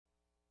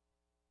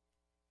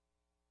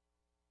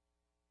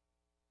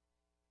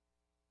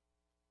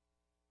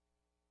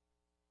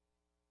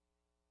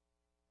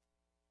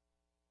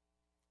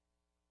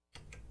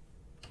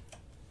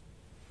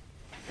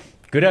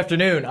Good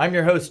afternoon. I'm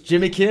your host,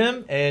 Jimmy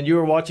Kim, and you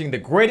are watching the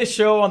greatest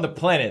show on the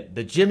planet,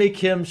 The Jimmy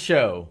Kim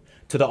Show.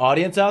 To the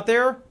audience out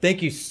there,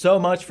 thank you so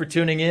much for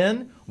tuning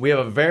in. We have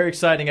a very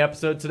exciting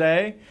episode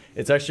today.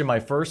 It's actually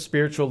my first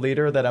spiritual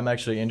leader that I'm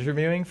actually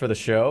interviewing for the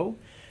show,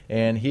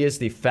 and he is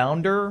the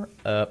founder,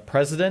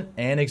 president,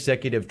 and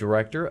executive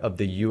director of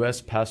the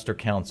U.S. Pastor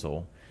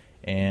Council.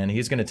 And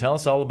he's going to tell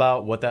us all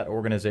about what that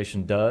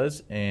organization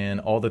does and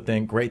all the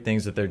great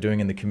things that they're doing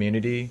in the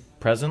community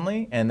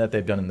presently and that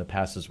they've done in the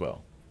past as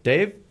well.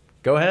 Dave,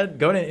 go ahead.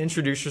 Go ahead and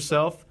introduce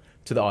yourself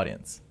to the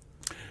audience.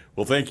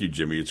 Well, thank you,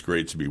 Jimmy. It's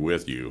great to be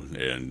with you.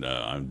 And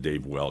I'm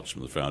Dave Welch.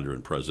 I'm the founder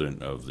and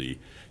president of the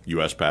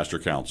U.S. Pastor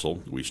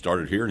Council. We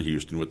started here in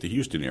Houston with the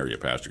Houston Area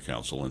Pastor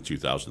Council in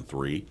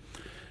 2003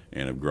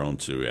 and have grown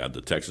to add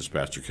the Texas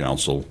Pastor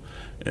Council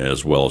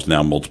as well as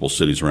now multiple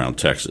cities around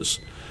Texas.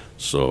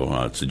 So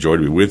it's a joy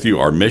to be with you.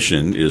 Our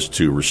mission is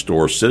to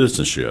restore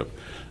citizenship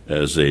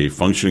as a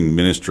functioning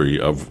ministry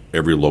of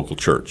every local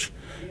church,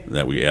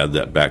 that we add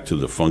that back to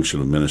the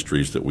function of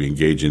ministries that we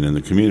engage in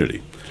the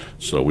community.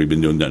 So we've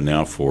been doing that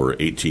now for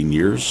 18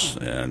 years,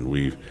 and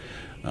we've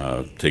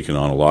taken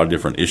on a lot of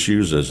different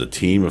issues as a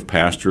team of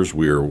pastors.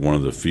 We are one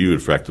of the few, in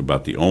fact,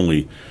 about the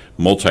only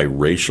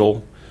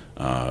multiracial,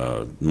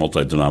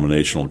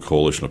 multi-denominational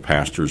coalition of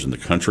pastors in the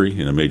country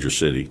in a major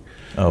city.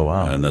 Oh,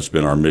 wow. And that's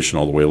been our mission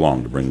all the way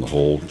along, to bring the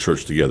whole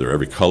church together.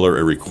 Every color,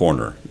 every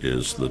corner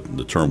is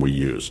the term we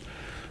use.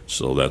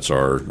 So that's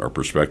our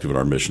perspective and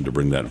our mission, to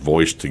bring that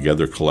voice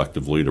together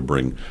collectively, to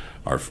bring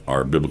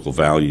our biblical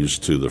values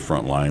to the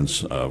front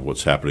lines of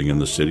what's happening in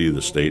the city,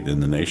 the state,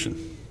 and the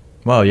nation.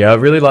 Well, yeah, I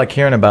really like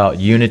hearing about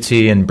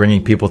unity and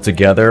bringing people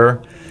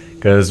together,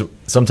 because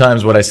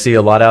sometimes what I see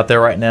a lot out there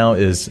right now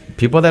is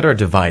people that are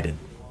divided,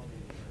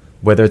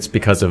 whether it's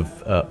because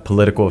of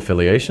political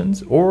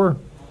affiliations or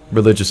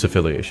religious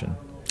affiliation.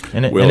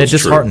 And it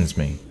disheartens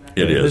me.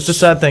 It is. It's a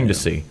sad thing to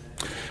see.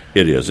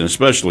 It is, and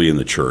especially in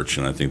the church,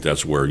 and I think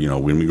that's where,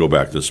 when we go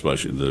back to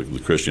especially the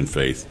Christian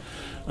faith,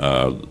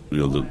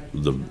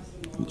 the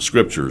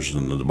scriptures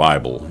and the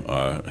Bible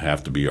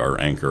have to be our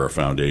anchor, our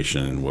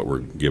foundation, and what we're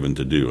given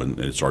to do, and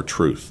it's our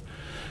truth.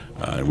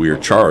 We are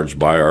charged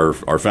by our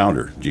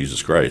founder,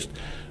 Jesus Christ,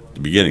 at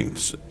the beginning,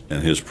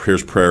 and his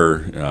prayer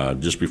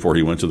just before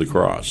he went to the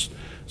cross,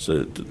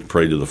 said to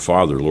pray to the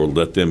Father, Lord,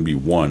 let them be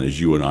one as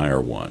you and I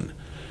are one.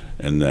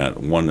 And that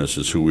oneness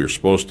is who we're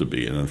supposed to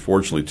be. And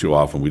unfortunately, too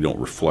often we don't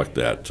reflect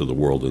that to the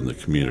world and the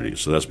community.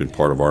 So that's been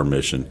part of our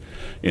mission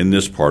in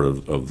this part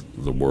of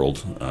the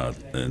world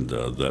and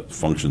that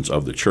functions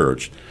of the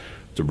church,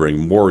 to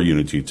bring more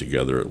unity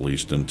together, at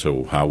least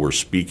into how we're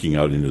speaking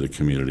out into the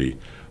community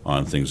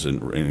on things that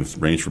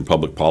range from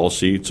public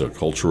policy to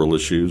cultural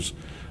issues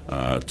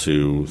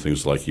to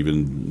things like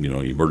even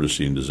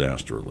emergency and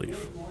disaster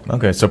relief.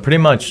 Okay, so pretty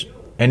much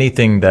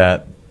anything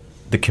that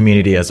the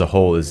community as a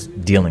whole is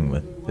dealing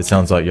with. It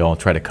sounds like y'all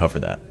try to cover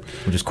that,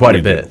 which is quite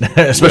a bit,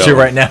 especially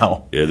right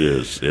now. It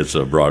is. It's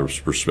a broad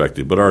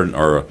perspective. But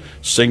our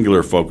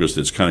singular focus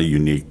that's kind of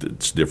unique,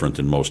 that's different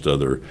than most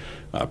other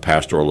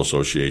pastoral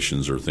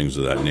associations or things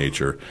of that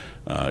nature,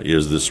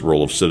 is this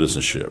role of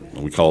citizenship.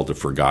 We call it the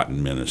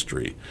forgotten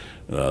ministry.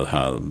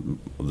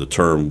 The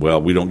term,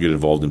 we don't get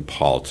involved in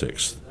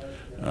politics.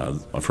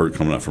 I've heard it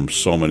coming out from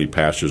so many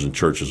pastors and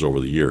churches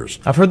over the years.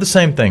 I've heard the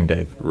same thing,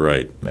 Dave.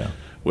 Right. Yeah.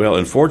 Well,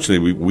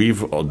 unfortunately,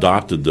 we've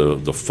adopted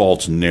the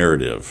false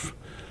narrative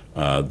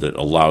that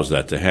allows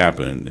that to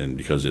happen, and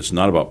because it's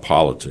not about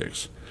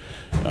politics,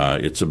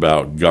 it's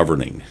about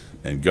governing,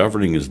 and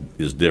governing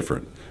is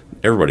different.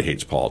 Everybody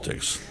hates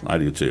politics. I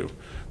do too.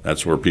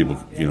 That's where people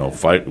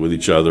fight with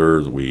each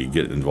other. We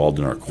get involved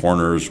in our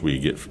corners. We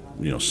get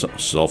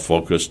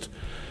self-focused,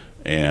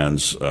 and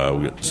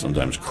we get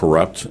sometimes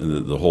corrupt.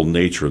 And the whole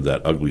nature of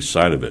that ugly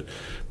side of it.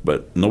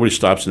 But nobody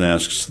stops and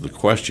asks the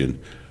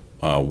question,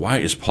 why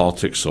is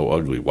politics so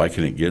ugly? Why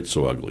can it get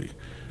so ugly?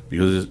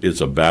 Because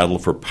it's a battle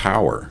for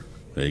power.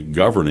 Okay?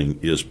 Governing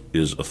is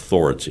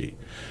authority.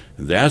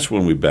 And that's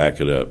when we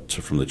back it up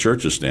from the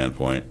church's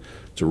standpoint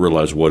to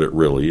realize what it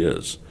really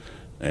is.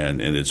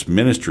 And it's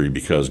ministry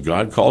because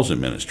God calls it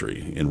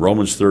ministry. In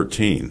Romans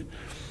 13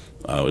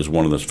 is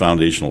one of the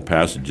foundational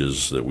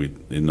passages that we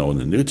know in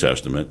the New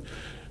Testament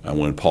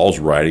when Paul's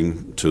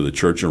writing to the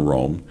church in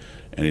Rome,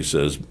 and he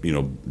says,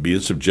 be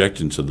in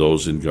subjection to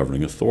those in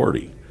governing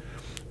authority.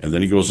 And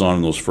then he goes on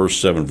in those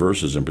first 7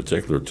 verses in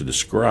particular to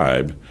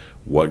describe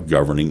what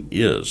governing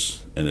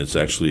is. And it's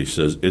actually, he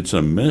says, it's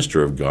a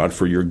minister of God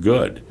for your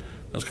good.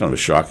 That's kind of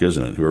a shock,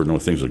 isn't it? Whoever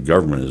knows things of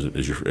government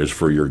is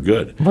for your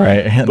good.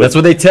 Right. But, that's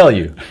what they tell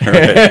you.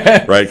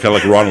 right. Kind of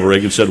like Ronald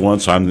Reagan said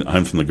once, I'm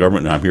from the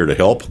government and I'm here to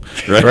help.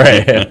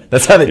 Right.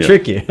 That's how they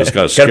trick you. That's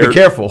got to be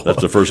careful.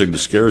 That's the first thing that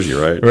scares you,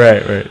 right?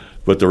 Right.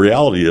 But the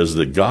reality is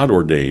that God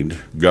ordained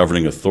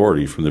governing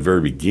authority from the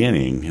very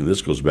beginning, and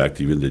this goes back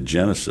to even to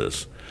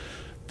Genesis,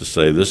 to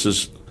say this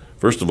is,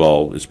 first of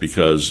all, it's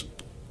because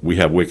we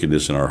have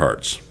wickedness in our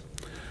hearts.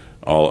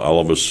 All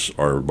of us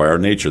are by our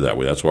nature that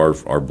way. That's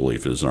what our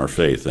belief is and our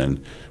faith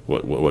and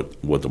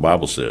what the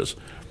Bible says.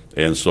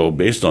 And so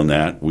based on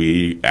that,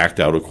 we act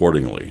out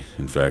accordingly.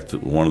 In fact,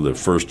 one of the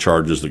first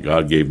charges that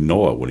God gave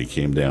Noah when he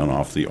came down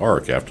off the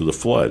ark after the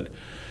flood,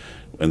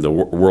 and the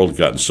world had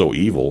gotten so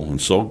evil and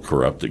so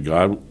corrupt that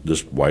God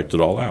just wiped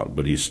it all out.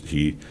 But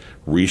he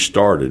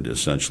restarted,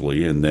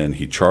 essentially, and then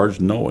he charged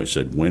Noah. He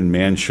said, when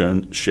man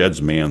sheds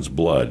man's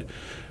blood,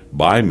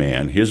 by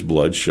man his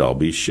blood shall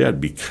be shed,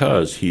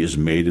 because he is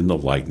made in the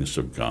likeness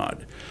of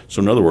God.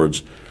 So in other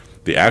words,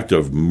 the act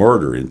of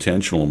murder,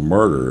 intentional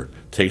murder,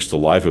 takes the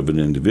life of an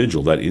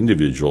individual. That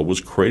individual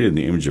was created in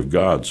the image of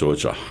God, so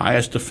it's a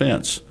highest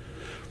offense,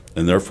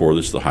 and therefore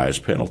it's the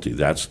highest penalty.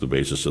 That's the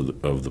basis of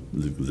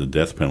the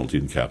death penalty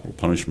and capital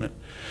punishment.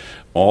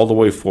 All the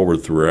way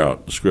forward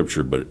throughout the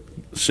Scripture, but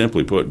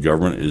simply put,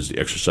 government is the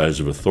exercise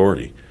of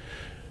authority.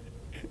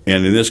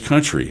 And in this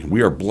country,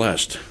 we are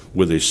blessed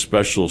with a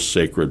special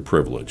sacred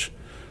privilege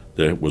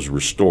that was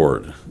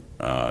restored,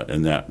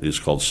 and that is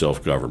called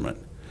self-government.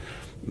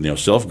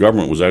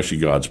 Self-government was actually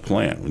God's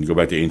plan. When you go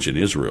back to ancient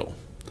Israel,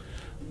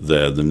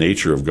 the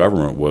nature of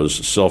government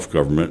was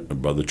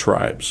self-government by the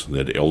tribes. They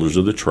had elders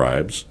of the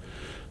tribes.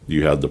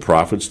 You had the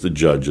prophets, the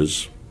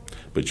judges,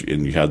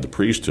 and you had the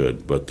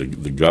priesthood. But the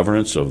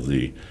governance of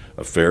the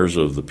affairs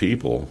of the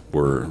people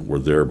were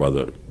there by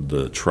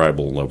the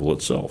tribal level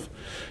itself.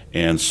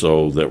 And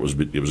so it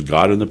was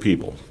God and the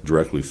people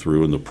directly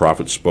through, and the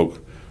prophets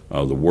spoke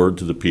the word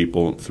to the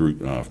people through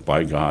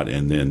by God.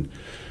 And then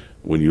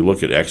when you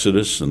look at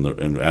Exodus,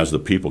 and as the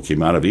people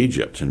came out of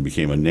Egypt and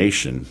became a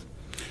nation,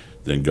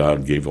 then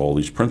God gave all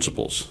these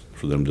principles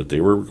for them that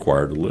they were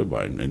required to live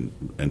by.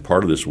 And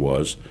part of this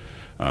was,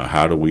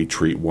 how do we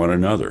treat one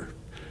another?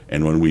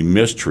 And when we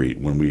mistreat,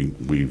 when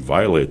we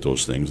violate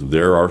those things,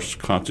 there are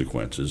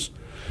consequences.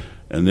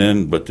 But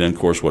then, of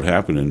course, what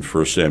happened in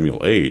 1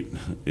 Samuel 8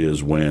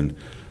 is when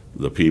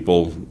the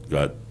people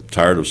got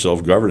tired of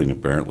self-governing,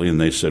 apparently, and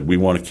they said, we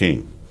want a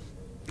king,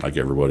 like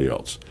everybody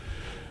else.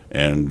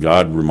 And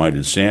God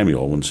reminded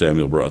Samuel, when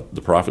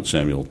the prophet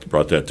Samuel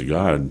brought that to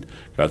God,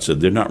 God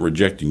said, they're not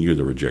rejecting you,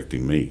 they're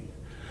rejecting me.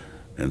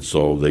 And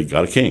so they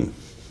got a king.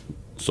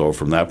 So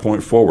from that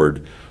point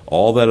forward,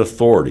 all that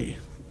authority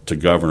to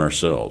govern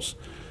ourselves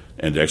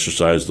and to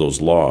exercise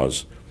those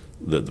laws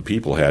that the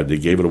people had, they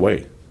gave it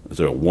away.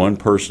 So one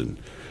person.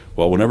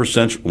 Well,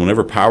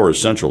 whenever power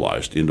is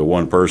centralized into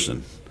one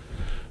person,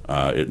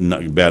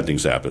 bad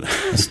things happen.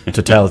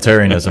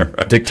 Totalitarianism,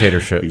 right.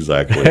 Dictatorship.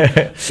 Exactly.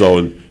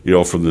 So,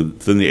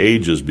 then the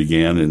ages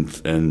began, and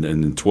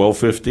in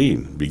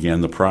 1215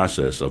 began the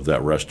process of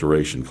that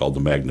restoration called the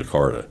Magna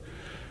Carta.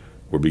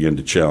 We began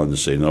to challenge and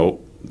say, no,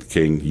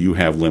 King, you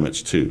have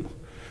limits too.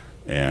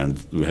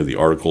 And we have the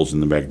articles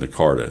in the Magna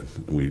Carta.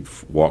 We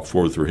walked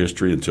forward through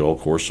history until, of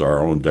course, our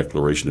own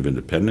Declaration of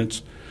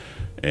Independence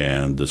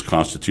and this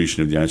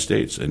Constitution of the United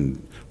States.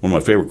 And one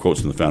of my favorite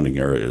quotes in the founding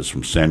era is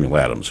from Samuel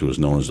Adams, who is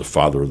known as the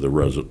father of the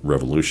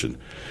Revolution.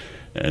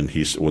 And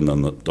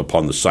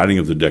upon the signing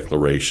of the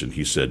Declaration,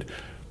 he said,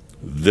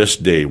 this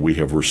day we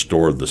have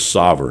restored the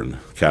sovereign,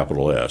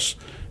 capital S,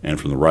 and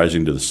from the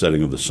rising to the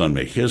setting of the sun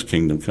may his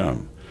kingdom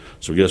come.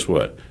 So guess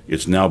what?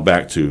 It's now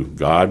back to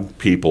God,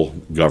 people,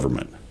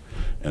 government.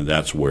 And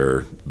that's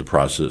where the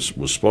process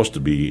was supposed to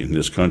be in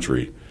this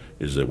country,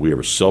 is that we are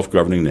a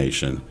self-governing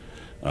nation,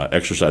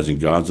 exercising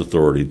God's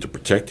authority to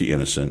protect the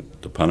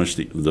innocent, to punish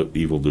the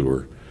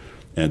evildoer,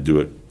 and do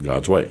it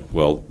God's way.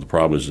 Well, the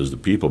problem is the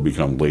people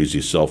become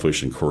lazy,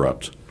 selfish, and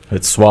corrupt.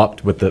 It's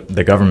swapped with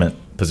the government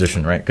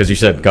position, right? Because you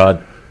said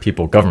God,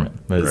 people, government.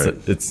 Right.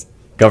 It's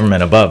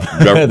government above.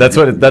 That's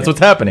what's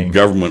happening.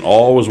 Government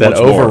always that wants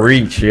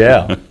overreach, more.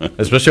 Yeah.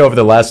 Especially over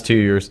the last 2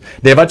 years.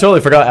 Dave, I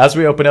totally forgot. As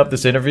we open up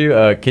this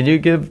interview, can you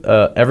give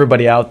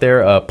everybody out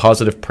there a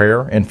positive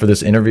prayer and for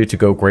this interview to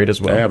go great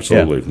as well?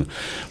 Absolutely. Yeah.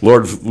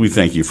 Lord, we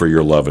thank you for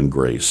your love and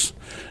grace,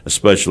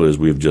 especially as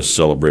we've just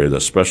celebrated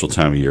a special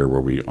time of year where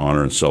we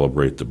honor and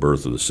celebrate the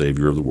birth of the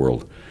Savior of the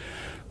world.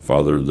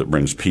 Father, that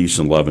brings peace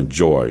and love and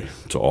joy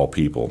to all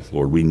people.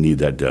 Lord, we need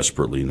that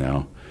desperately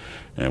now.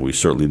 And we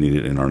certainly need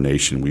it in our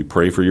nation. We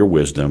pray for your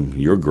wisdom,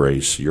 your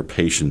grace, your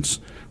patience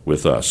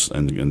with us,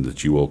 and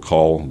that you will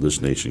call this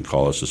nation,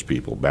 call us as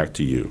people back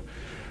to you,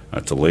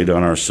 to lay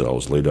down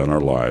ourselves, lay down our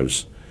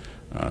lives,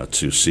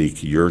 to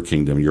seek your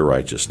kingdom, your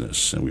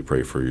righteousness. And we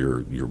pray for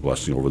your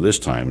blessing over this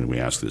time, and we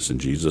ask this in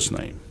Jesus'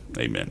 name.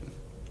 Amen.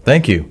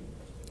 Thank you.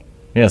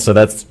 Yeah, so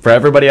that's for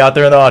everybody out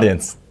there in the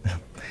audience.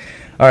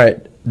 All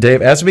right.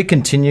 Dave, as we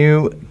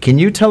continue, can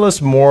you tell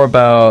us more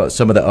about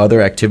some of the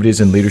other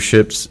activities and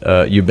leaderships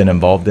you've been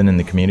involved in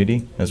the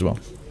community as well?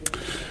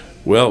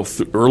 Well,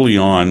 early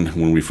on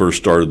when we first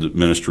started the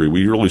ministry,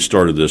 we really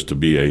started this to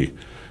be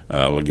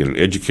an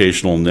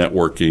educational,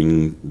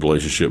 networking,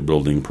 relationship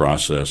building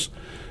process.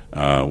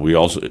 We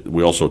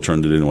also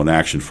turned it into an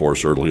action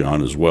force early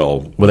on as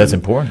well. Well, that's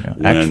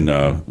important. Yeah.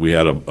 And we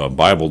had a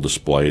Bible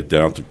display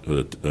down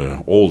at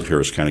the old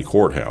Harris County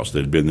Courthouse that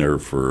had been there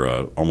for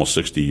almost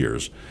 60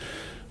 years.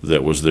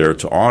 That was there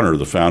to honor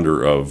the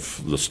founder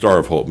of the Star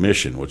of Hope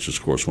mission, which is,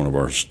 of course, one of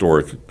our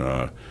historic,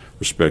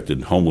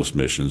 respected homeless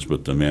missions,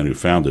 but the man who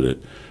founded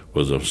it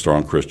was a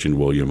strong Christian,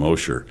 William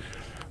Osher.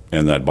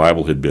 and that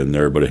Bible had been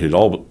there, but it had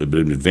all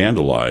been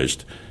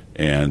vandalized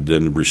and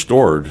then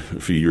restored a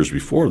few years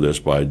before this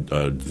by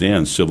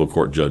then civil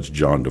court judge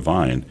John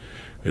Devine.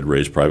 Had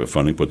raised private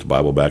funding, put the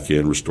Bible back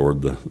in,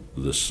 restored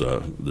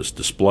this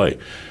display.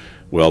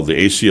 Well, the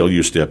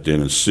ACLU stepped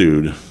in and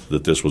sued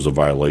that this was a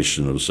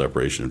violation of the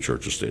separation of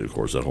church and state, of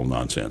course, that whole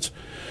nonsense.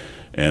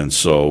 And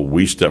so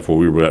we stepped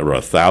forward. We were at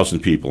 1,000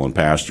 people and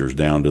pastors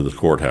down to the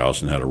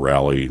courthouse and had a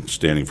rally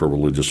standing for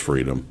religious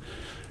freedom.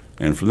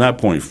 And from that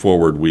point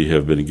forward, we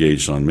have been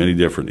engaged on many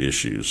different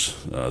issues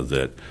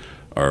that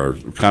are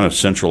kind of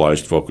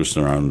centralized, focused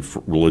around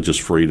religious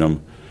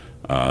freedom,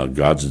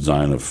 God's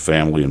design of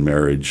family and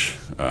marriage,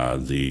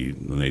 the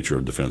nature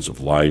of defense of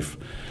life,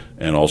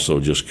 and also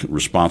just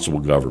responsible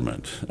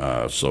government.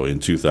 So in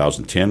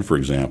 2010, for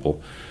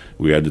example,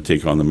 we had to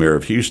take on the mayor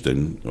of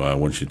Houston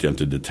when she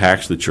attempted to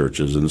tax the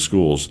churches and the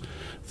schools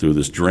through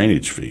this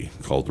drainage fee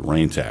called the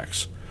rain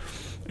tax.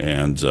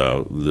 And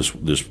this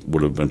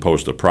would have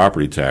imposed a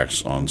property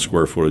tax on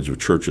square footage of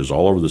churches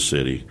all over the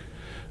city.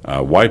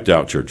 Wiped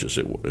out churches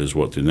is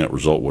what the net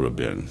result would have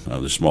been.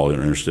 The small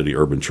inner-city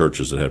urban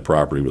churches that had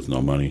property with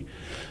no money.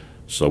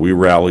 So we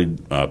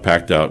rallied,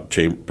 packed out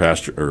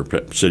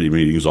city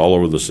meetings all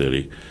over the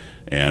city,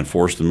 and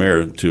forced the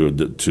mayor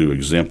to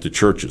exempt the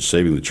churches,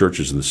 saving the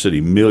churches in the city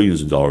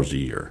millions of dollars a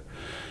year.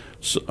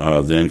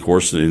 So, then, of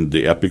course, in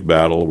the epic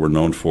battle we're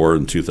known for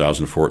in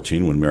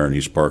 2014 when Mayor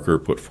Anise Parker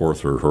put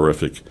forth her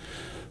horrific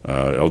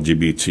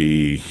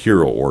LGBT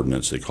hero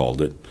ordinance, they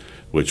called it,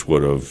 which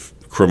would have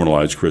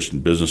criminalize Christian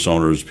business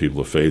owners,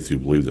 people of faith who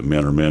believe that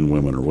men are men,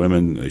 women are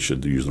women, they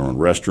should use their own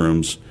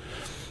restrooms,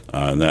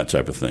 and that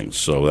type of thing.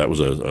 So that was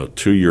a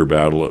 2-year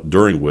battle,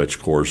 during which,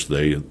 of course,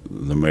 the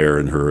mayor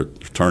and her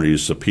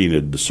attorneys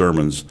subpoenaed the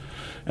sermons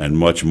and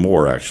much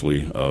more,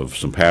 actually, of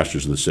some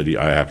pastors in the city.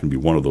 I happen to be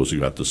one of those who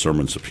got the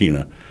sermon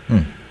subpoena.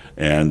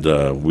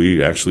 And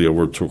we actually,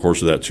 over the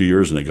course of that 2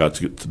 years, and it got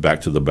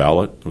back to the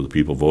ballot where the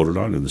people voted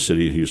on, in the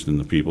city of Houston,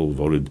 the people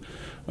voted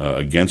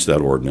against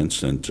that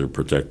ordinance and to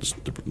protect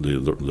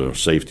the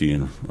safety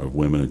of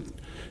women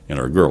and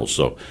our girls.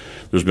 So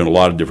there's been a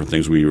lot of different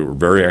things. We were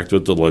very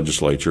active at the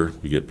legislature.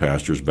 We get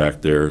pastors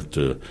back there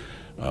to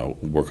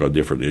work on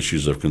different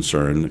issues of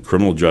concern.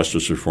 Criminal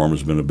justice reform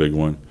has been a big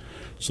one.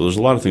 So there's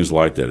a lot of things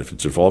like that. If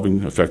it's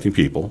affecting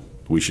people,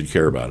 we should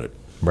care about it.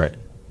 Right.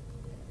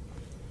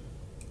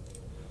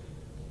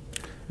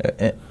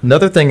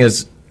 Another thing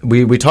is,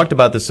 we talked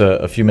about this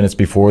a few minutes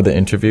before the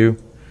interview.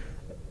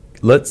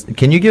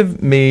 Can you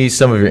give me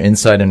some of your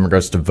insight in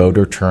regards to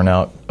voter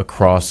turnout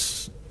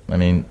across? I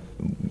mean,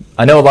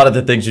 I know a lot of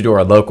the things you do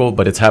are local,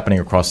 but it's happening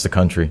across the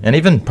country and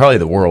even probably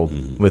the world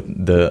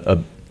with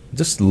the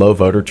just low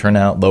voter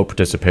turnout, low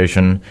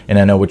participation. And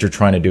I know what you're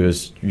trying to do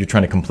is you're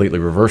trying to completely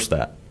reverse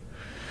that.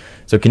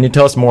 So can you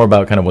tell us more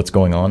about kind of what's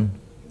going on?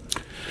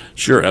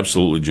 Sure,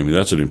 absolutely, Jimmy.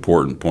 That's an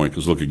important point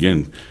because, look,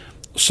 again,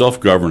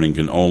 self-governing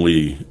can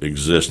only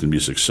exist and be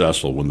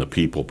successful when the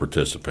people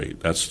participate.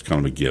 That's kind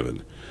of a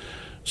given.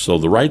 So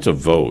the right to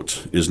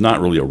vote is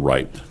not really a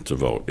right to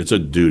vote. It's a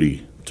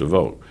duty to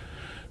vote.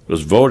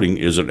 Because voting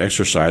is an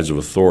exercise of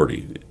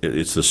authority.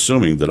 It's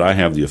assuming that I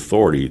have the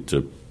authority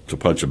to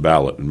punch a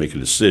ballot and make a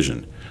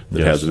decision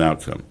that has an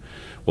outcome.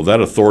 Well,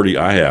 that authority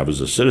I have as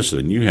a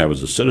citizen, you have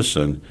as a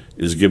citizen,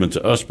 is given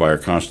to us by our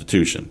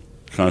Constitution.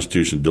 The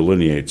Constitution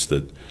delineates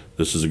that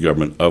this is a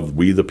government of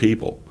we the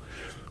people.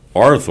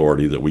 Our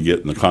authority that we get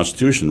in the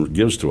Constitution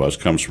gives to us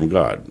comes from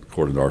God,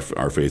 according to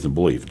our faith and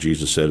belief.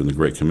 Jesus said in the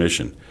Great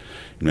Commission,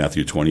 in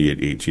Matthew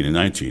 28:18 and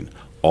 19,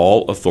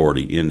 all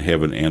authority in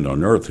heaven and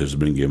on earth has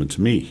been given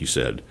to me, he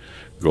said.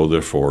 Go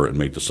therefore and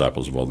make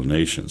disciples of all the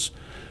nations.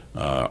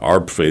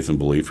 Our faith and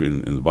belief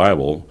in the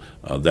Bible,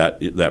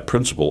 that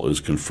principle is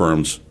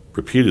confirmed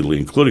repeatedly,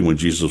 including when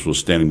Jesus was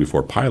standing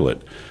before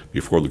Pilate,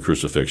 before the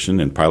crucifixion,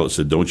 and Pilate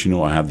said, don't you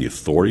know I have the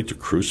authority to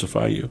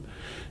crucify you?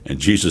 And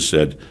Jesus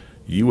said,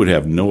 you would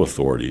have no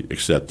authority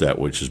except that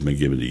which has been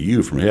given to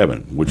you from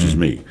heaven, which is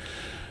me.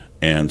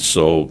 And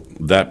so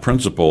that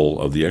principle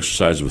of the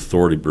exercise of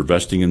authority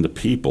vesting in the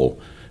people,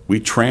 we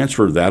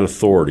transfer that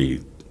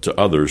authority to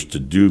others to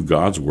do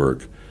God's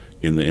work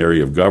in the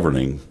area of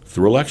governing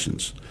through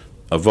elections,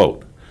 a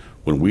vote.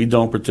 When we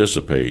don't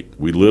participate,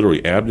 we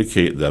literally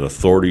abdicate that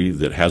authority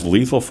that has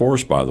lethal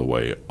force, by the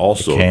way.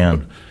 Also, it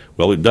can.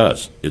 Well, it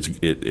does.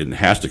 It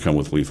has to come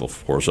with lethal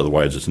force,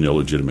 otherwise it's an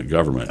illegitimate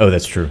government. Oh,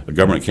 that's true. A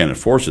government can't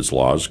enforce its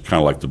laws, kind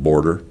of like the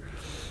border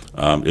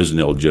is an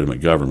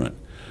illegitimate government.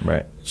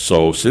 Right.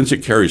 So since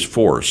it carries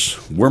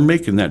force, we're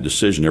making that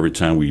decision every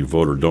time we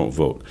vote or don't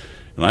vote.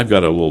 And I've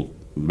got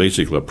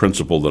basically a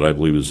principle that I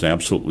believe is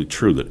absolutely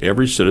true, that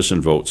every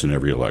citizen votes in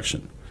every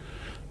election.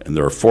 And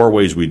there are 4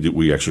 ways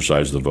we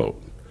exercise the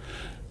vote.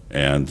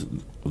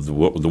 And the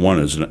one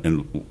is,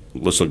 and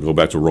let's go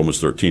back to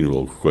Romans 13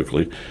 real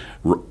quickly.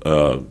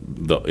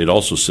 It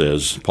also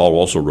says, Paul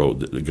also wrote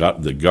that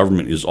the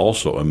government is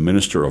also a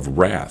minister of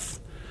wrath.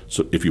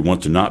 So if you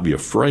want to not be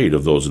afraid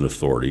of those in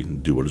authority,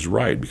 do what is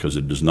right, because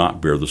it does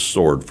not bear the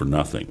sword for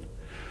nothing.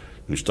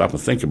 you stop and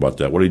think about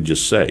that, what did he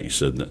just say? He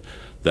said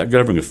that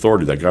governing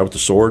authority, that guy with the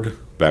sword,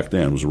 back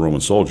then was a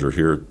Roman soldier.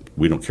 Here,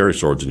 we don't carry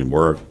swords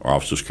anymore. Our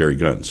officers carry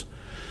guns.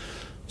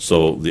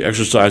 So the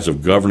exercise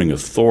of governing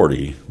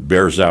authority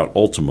bears out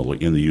ultimately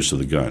in the use of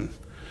the gun.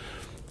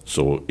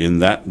 So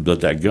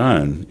that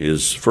gun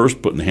is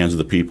first put in the hands of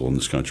the people in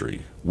this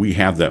country. We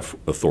have that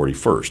authority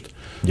first.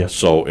 Yes.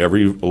 So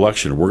every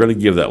election, we're going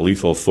to give that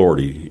lethal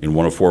authority in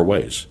one of four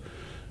ways.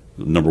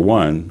 Number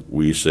one,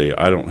 we say,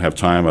 I don't have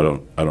time. I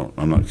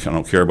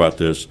don't care about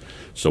this.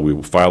 So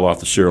we file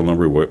off the serial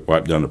number, we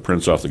wipe down the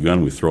prints off the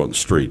gun, we throw it in the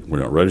street. We're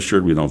not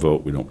registered. We don't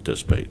vote. We don't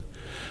participate.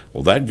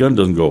 Well, that gun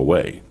doesn't go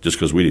away just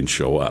because we didn't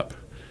show up.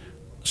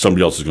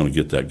 Somebody else is going to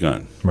get that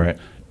gun. Right.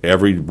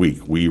 Every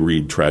week we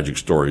read tragic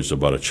stories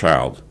about a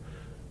child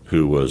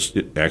who was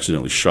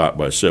accidentally shot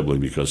by a sibling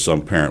because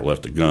some parent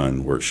left a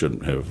gun where it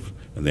shouldn't have,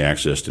 and they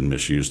accessed and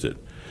misused it.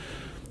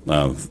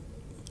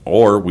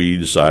 Or we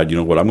decide, you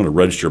know what, I'm going to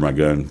register my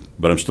gun,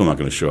 but I'm still not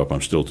going to show up.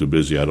 I'm still too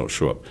busy. I don't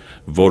show up.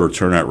 Voter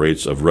turnout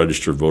rates of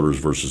registered voters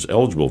versus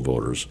eligible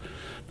voters.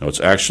 Now, it's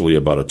actually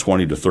about a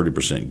 20 to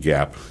 30%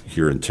 gap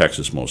here in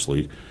Texas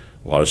mostly.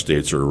 A lot of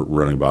states are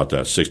running about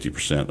that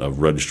 60% of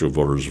registered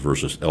voters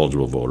versus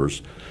eligible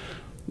voters.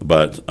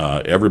 But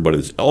everybody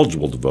that's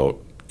eligible to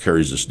vote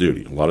carries this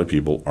duty. A lot of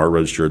people are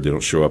registered. They don't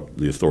show up.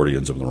 The authority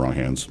ends up in the wrong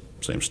hands.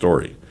 Same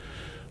story.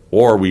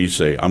 Or we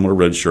say, I'm going to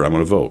register. I'm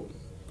going to vote.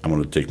 I'm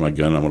going to take my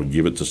gun. I'm going to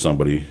give it to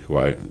somebody who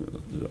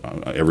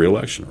every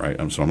election, right?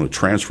 So I'm going to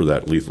transfer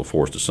that lethal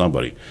force to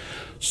somebody.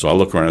 So I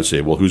look around and say,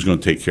 well, who's going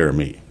to take care of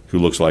me? Who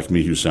looks like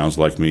me? Who sounds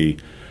like me?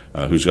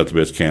 Who's got the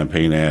best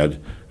campaign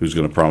ad? Who's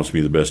going to promise me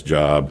the best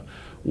job?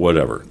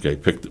 Whatever. Okay,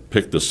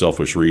 pick the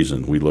selfish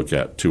reason we look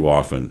at too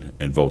often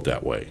and vote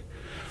that way.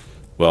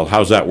 Well,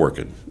 how's that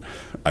working?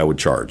 I would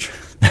charge.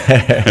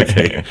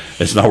 Okay,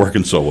 it's not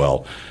working so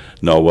well.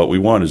 No, what we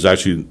want is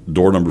actually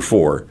door number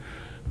 4,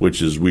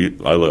 which is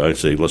I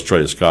say let's try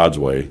this God's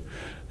way,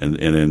 and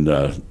in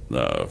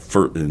Exodus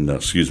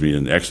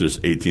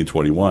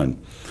 18:21,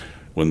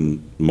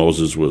 when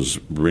Moses was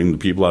bringing the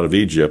people out of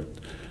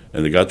Egypt,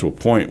 and they got to a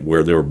point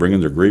where they were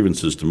bringing their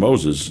grievances to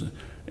Moses,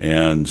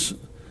 and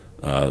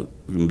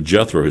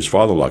Jethro, his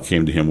father-in-law,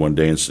 came to him one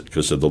day and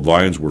said the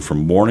lions were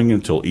from morning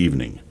until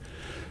evening.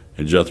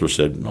 And Jethro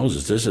said,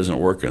 Moses, this isn't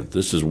working.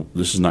 This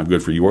is not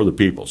good for you or the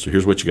people. So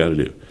here's what you got to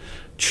do.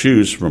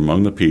 Choose from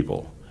among the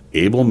people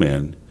able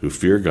men who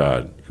fear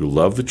God, who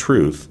love the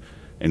truth,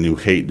 and who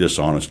hate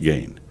dishonest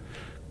gain.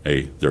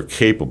 They're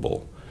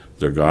capable,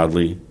 they're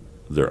godly,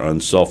 they're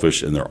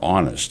unselfish, and they're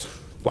honest.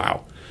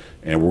 Wow.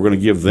 And we're going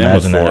to give them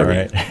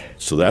authority. Right?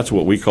 So that's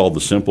what we call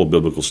the simple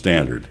biblical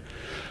standard.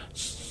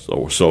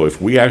 So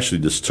if we actually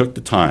just took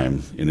the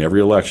time in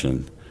every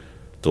election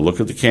to look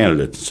at the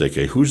candidate and say,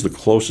 okay, who's the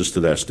closest to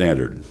that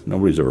standard?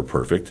 Nobody's ever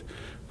perfect.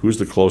 Who's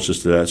the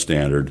closest to that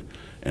standard?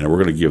 And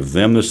we're going to give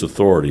them this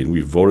authority, and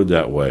we voted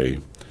that way.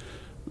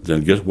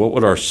 Then guess what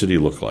would our city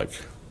look like?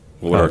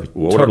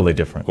 Totally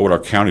different. What would our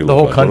county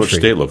look like? What would our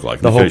state look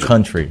like? The whole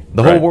country.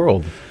 The whole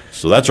world.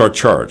 So that's our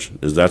charge.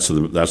 That's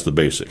the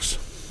basics.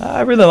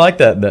 I really like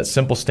that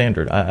simple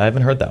standard. I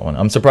haven't heard that one.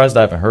 I'm surprised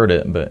I haven't heard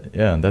it, but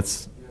yeah,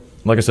 that's,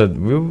 like I said,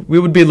 we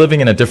would be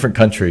living in a different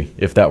country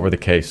if that were the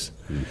case.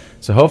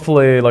 So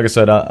hopefully, like I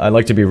said, I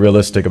like to be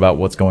realistic about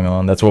what's going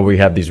on. That's why we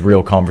have these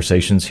real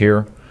conversations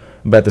here.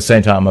 But at the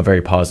same time, I'm a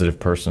very positive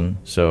person.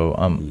 So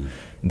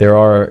there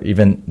are,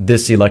 even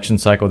this election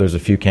cycle, there's a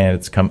few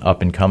candidates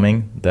up and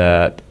coming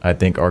that I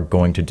think are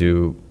going to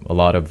do a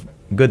lot of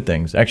good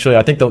things. Actually,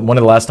 I think one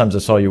of the last times I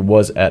saw you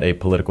was at a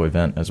political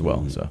event as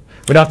well. So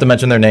we don't have to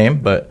mention their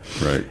name, but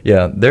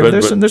yeah,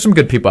 there's some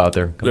good people out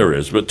there. There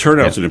is, but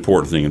turnout's an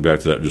important thing. And back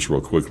to that just real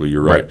quickly,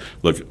 you're right.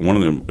 Look, one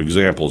of the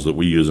examples that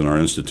we use in our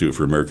Institute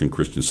for American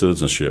Christian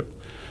Citizenship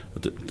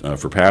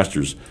for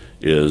pastors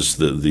is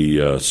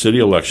the city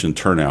election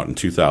turnout in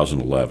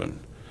 2011.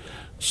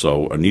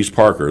 So Anise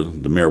Parker,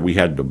 the mayor, we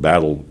had to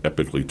battle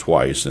epically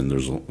twice, and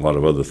there's a lot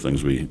of other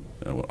things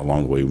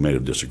along the way we may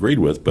have disagreed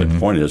with, but the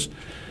point is,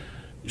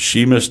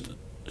 she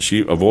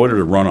avoided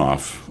a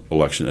runoff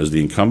election as the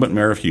incumbent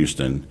mayor of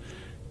Houston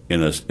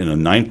in a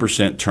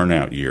 9%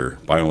 turnout year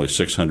by only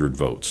 600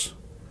 votes.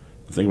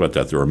 Think about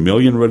that. There are 1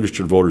 million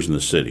registered voters in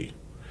the city.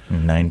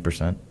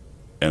 9%.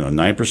 And a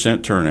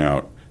 9%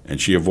 turnout, and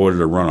she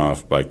avoided a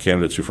runoff by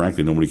candidates who,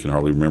 frankly, nobody can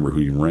hardly remember who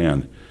even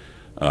ran,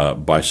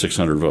 by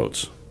 600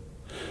 votes.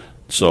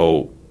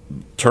 So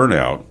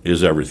turnout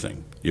is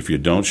everything. If you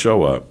don't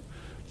show up,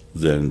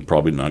 then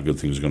probably not good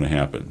things are going to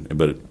happen.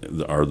 But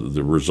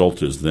the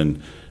result is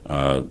then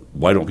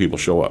why don't people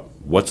show up?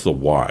 What's the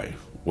why?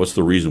 What's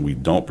the reason we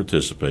don't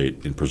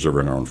participate in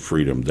preserving our own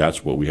freedom?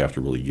 That's what we have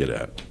to really get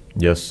at.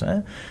 Yes.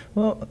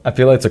 Well, I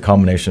feel like it's a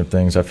combination of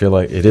things. I feel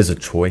like it is a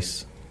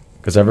choice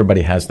because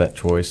everybody has that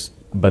choice.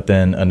 But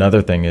then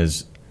another thing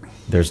is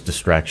there's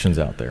distractions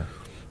out there.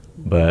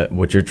 But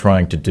what you're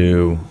trying to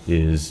do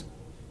is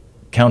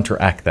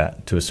counteract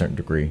that to a certain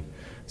degree.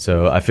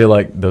 So I feel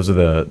like those are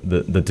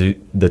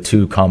the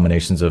two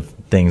combinations of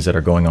things that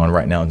are going on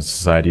right now in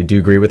society. Do you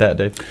agree with that,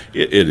 Dave?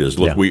 It is.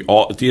 Look, we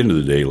all, at the end of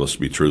the day, let's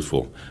be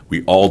truthful,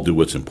 we all do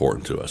what's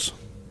important to us.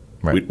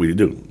 Right. We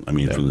do. I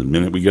mean, from the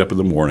minute we get up in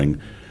the morning,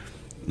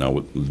 now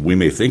we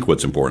may think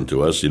what's important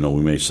to us. We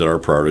may set our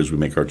priorities, we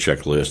make our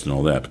checklist and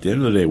all that. But at the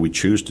end of the day, we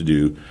choose to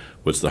do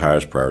what's the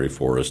highest priority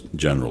for us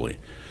generally.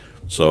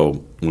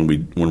 So when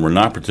we're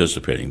not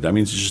participating, that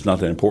means it's just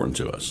not that important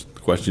to us. The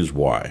question is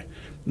why.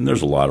 And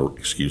there's a lot of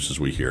excuses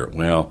we hear.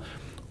 Well,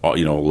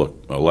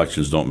 look,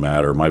 elections don't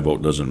matter. My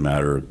vote doesn't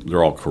matter.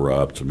 They're all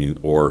corrupt.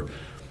 Or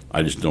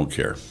I just don't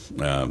care.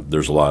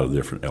 There's a lot of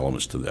different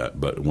elements to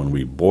that. But when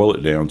we boil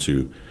it down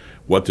to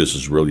what this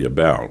is really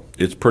about,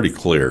 it's pretty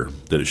clear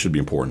that it should be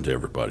important to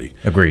everybody.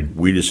 Agreed.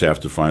 We just have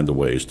to find the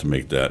ways to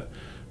make that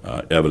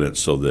evident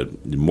so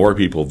that more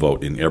people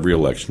vote in every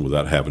election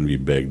without having to be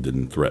begged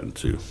and threatened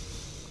to.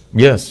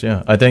 Yes,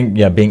 yeah. I think,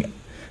 being,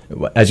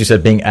 as you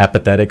said, being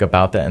apathetic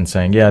about that and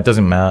saying, it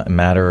doesn't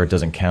matter or it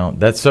doesn't count.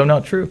 That's so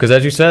not true. Because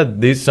as you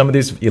said, some of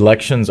these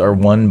elections are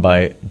won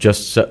by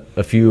just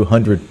a few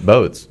hundred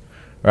votes.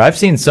 Or I've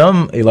seen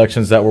some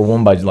elections that were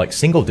won by like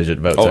single-digit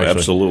votes. Oh, actually.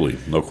 Absolutely.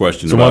 No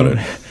question about it.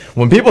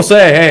 When people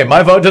say, hey,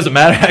 my vote doesn't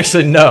matter,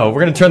 actually, no.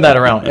 We're going to turn that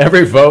around.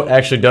 Every vote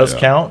actually does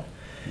count.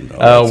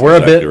 No, we're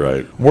exactly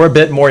right. We're a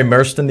bit more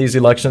immersed in these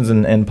elections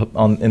and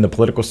in the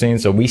political scene,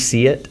 so we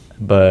see it.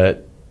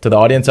 But to the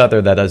audience out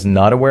there that is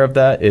not aware of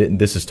that,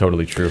 this is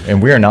totally true,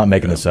 and we are not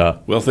making this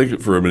up. Well, think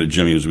for a minute,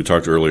 Jimmy, as we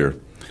talked earlier.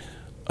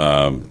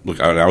 Look,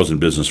 I was in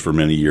business for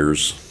many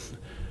years.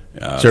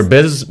 So a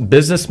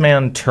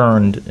businessman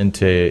turned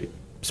into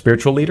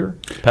spiritual leader,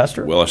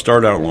 pastor? Well, I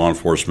started out in law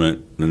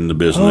enforcement, in the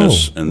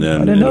business, and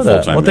then I didn't know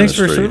that. Well, thanks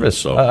for your service.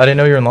 So, I didn't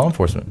know you were in law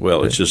enforcement.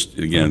 Well, it's just,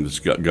 again, it's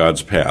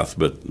God's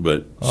path. I've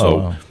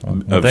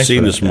thanks seen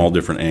for this that, from all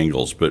different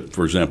angles. But,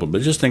 for example,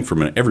 just think for a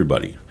minute,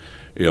 everybody,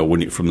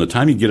 from the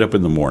time you get up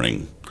in the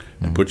morning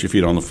and put your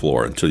feet on the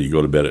floor until you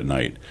go to bed at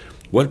night,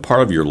 what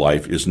part of your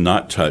life is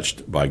not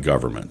touched by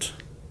government?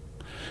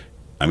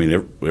 I mean,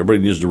 everybody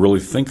needs to really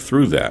think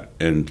through that.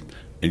 And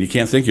you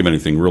can't think of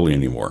anything really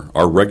anymore.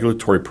 Our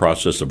regulatory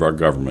process of our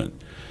government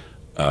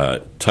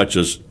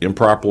touches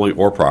improperly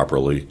or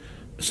properly,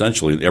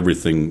 essentially in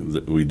everything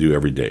that we do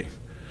every day.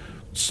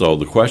 So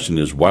the question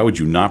is, why would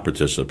you not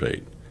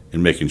participate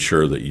in making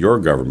sure that your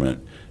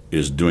government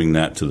is doing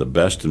that to the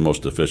best and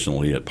most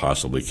efficiently it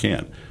possibly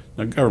can?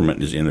 Now,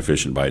 government is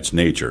inefficient by its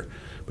nature,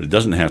 but it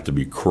doesn't have to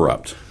be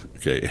corrupt.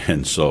 Okay,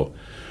 and so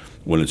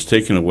when it's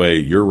taking away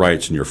your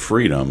rights and your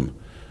freedom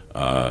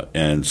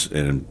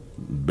and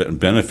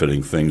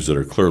benefiting things that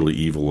are clearly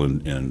evil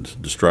and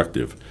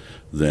destructive,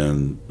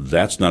 then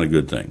that's not a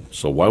good thing.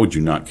 So why would you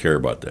not care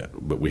about that?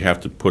 But we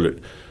have to put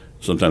it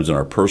sometimes in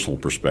our personal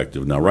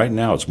perspective. Now, right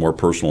now, it's more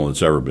personal than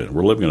it's ever been.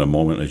 We're living in a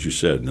moment, as you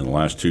said, in the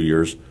last 2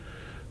 years,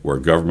 where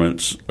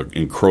government's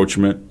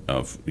encroachment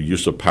of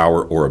use of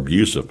power or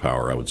abuse of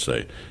power, I would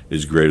say,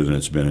 is greater than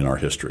it's been in our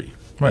history.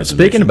 Right.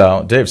 Speaking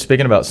about,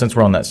 since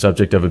we're on that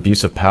subject of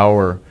abuse of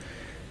power,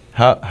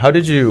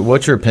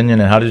 what's your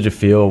opinion and how did you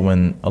feel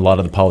when a lot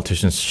of the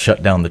politicians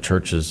shut down the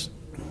churches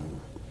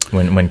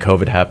when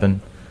COVID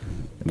happened?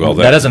 Well,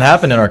 that hasn't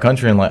happened in our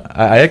country.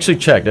 I actually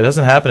checked. It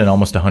hasn't happened in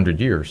almost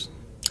 100 years.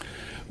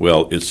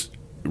 Well,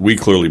 we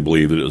clearly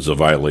believe that it was a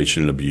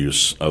violation and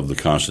abuse of the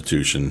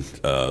Constitution,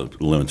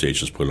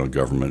 limitations put on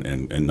government,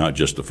 and not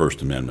just the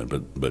First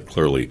Amendment, but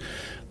clearly,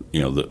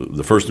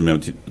 the First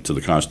Amendment to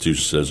the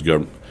Constitution says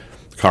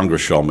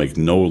Congress shall make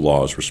no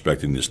laws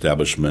respecting the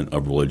establishment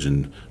of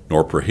religion,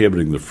 nor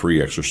prohibiting the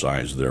free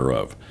exercise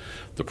thereof.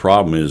 The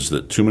problem is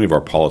that too many of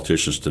our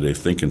politicians today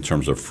think in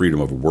terms of freedom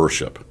of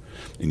worship.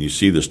 And you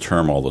see this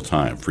term all the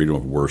time, freedom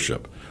of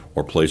worship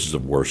or places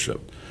of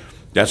worship.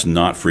 That's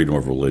not freedom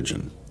of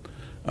religion.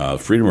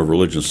 Freedom of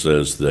religion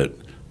says that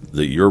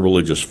your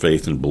religious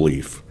faith and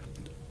belief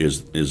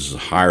is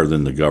higher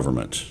than the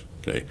government.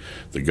 Okay?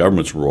 The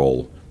government's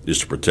role is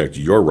to protect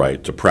your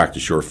right to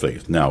practice your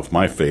faith. Now, if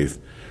my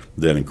faith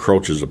then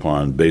encroaches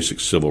upon basic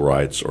civil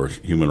rights or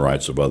human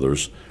rights of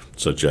others,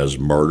 such as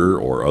murder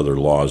or other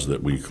laws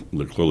that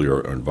clearly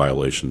are in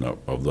violation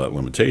of that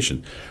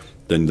limitation,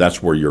 then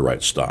that's where your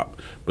rights stop.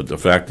 But the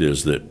fact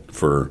is that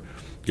for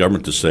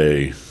government to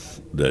say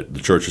that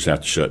the churches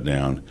have to shut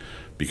down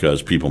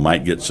because people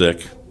might get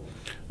sick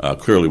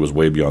clearly was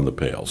way beyond the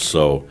pale.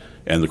 So,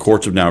 and the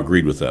courts have now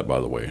agreed with that, by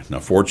the way. Now,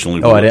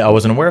 fortunately, I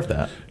wasn't aware of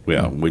that.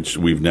 Yeah, which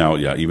we've now,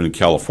 even in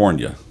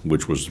California,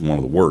 which was one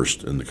of the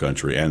worst in the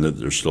country, and that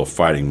they're still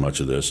fighting much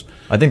of this.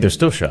 I think they're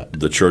still shut.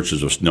 The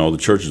churches have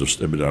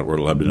been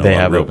out. They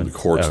have open. The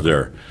courts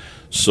there.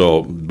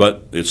 So,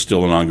 but it's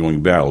still an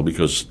ongoing battle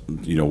because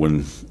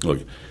in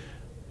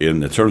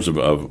the terms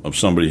of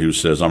somebody who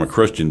says I'm a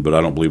Christian but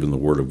I don't believe in the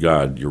Word of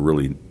God, you're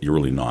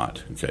really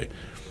not. Okay.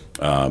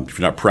 If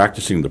you're not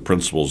practicing the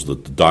principles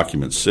that the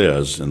document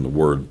says in the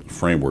Word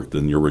framework,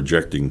 then you're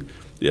rejecting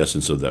the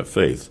essence of that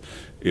faith.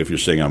 If you're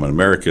saying I'm an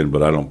American,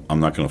 but I'm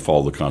not going to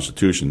follow the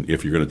Constitution,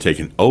 if you're going to take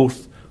an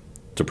oath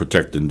to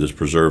protect and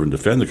preserve and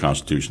defend the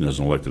Constitution as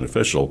an elected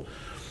official,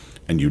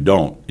 and you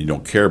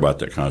don't care about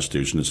that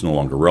Constitution, it's no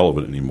longer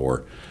relevant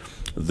anymore,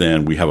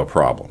 then we have a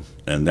problem.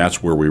 And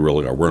that's where we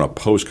really are. We're in a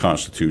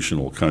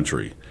post-constitutional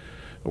country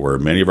where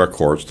many of our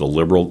courts, the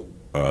liberal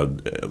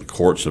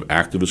courts, of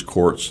activist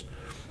courts,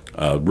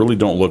 really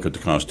don't look at the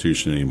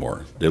Constitution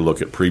anymore. They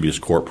look at previous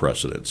court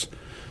precedents.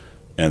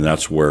 And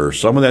that's where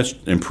some of that's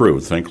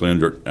improved. Thankfully,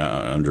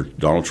 under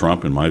Donald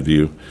Trump, in my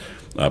view,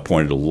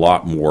 appointed a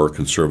lot more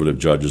conservative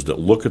judges that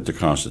look at the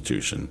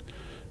Constitution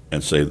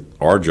and say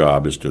our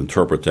job is to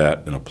interpret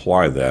that and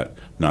apply that,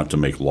 not to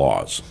make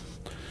laws.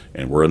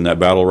 And we're in that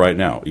battle right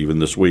now, even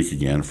this week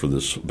again for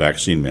this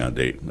vaccine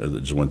mandate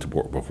that just went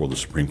before the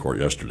Supreme Court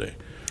yesterday.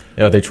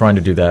 Are they trying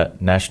to do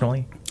that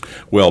nationally?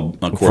 Well,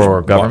 of course,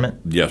 for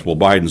government? Yes. Well,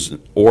 Biden's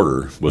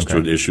order was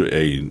to issue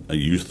a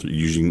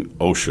using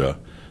OSHA,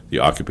 the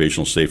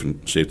Occupational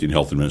Safety and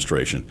Health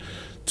Administration,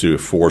 to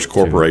force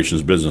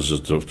corporations, businesses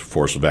to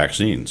force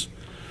vaccines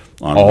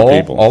on the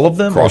people. All of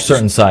them, or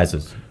certain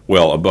sizes?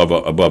 Well, above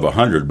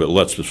 100. But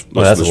let's be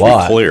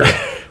clear.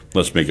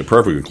 Let's make it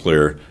perfectly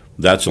clear.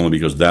 That's only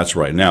because that's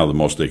right now the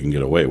most they can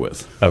get away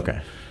with.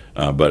 Okay.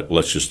 But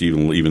let's just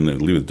even leave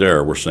it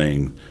there. We're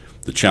saying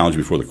the challenge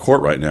before the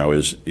court right now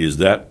is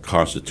that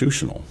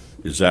constitutional?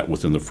 Is that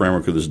within the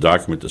framework of this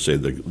document to say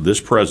that this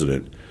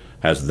president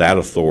has that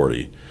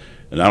authority?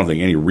 And I don't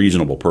think any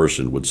reasonable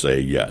person would say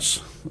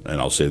yes.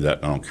 And I'll say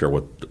that I don't care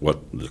what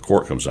the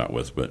court comes out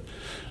with, but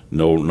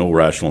no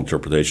rational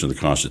interpretation of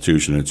the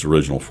Constitution in its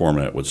original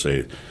format would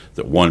say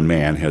that one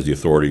man has the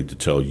authority to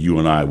tell you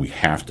and I we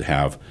have to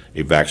have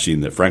a vaccine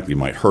that frankly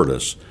might hurt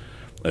us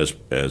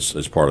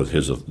as part of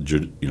his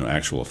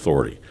actual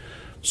authority.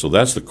 So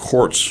that's the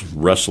courts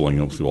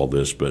wrestling through all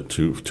this, but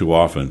too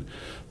often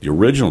the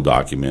original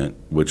document,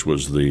 which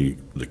was the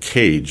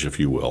cage, if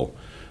you will,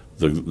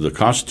 the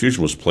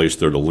Constitution was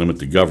placed there to limit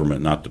the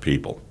government, not the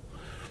people.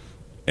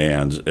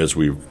 And as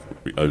we've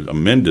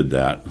amended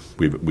that,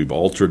 we've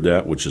altered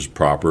that, which is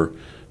proper,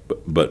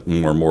 but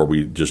more and more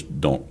we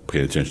just don't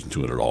pay attention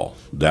to it at all.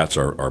 That's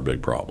our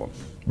big problem.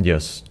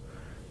 Yes.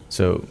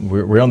 So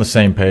we're on the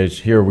same page.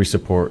 Here we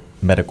support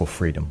medical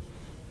freedom.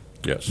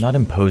 Yes. Not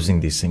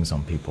imposing these things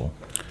on people.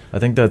 I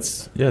think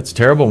it's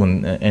terrible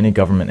when any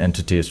government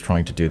entity is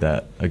trying to do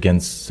that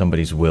against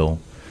somebody's will.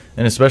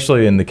 And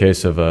especially in the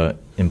case of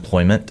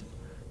employment,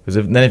 because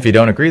if you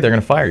don't agree, they're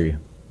going to fire you.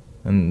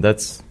 And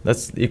that's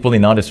equally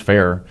not as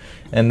fair.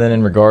 And then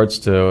in regards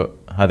to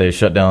how they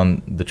shut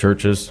down the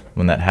churches,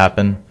 when that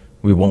happened,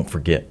 we won't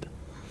forget.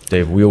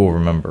 Dave, we will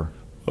remember.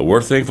 But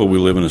we're thankful we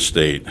live in a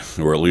state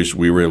where at least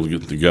we were able to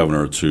get the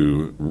governor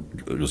to,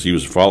 because he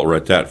was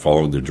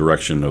following the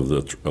direction of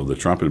the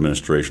Trump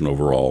administration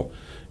overall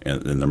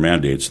and their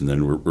mandates, and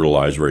then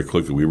realized very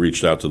quickly. We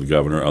reached out to the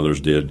governor, others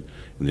did,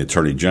 and the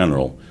attorney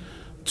general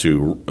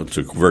to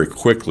very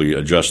quickly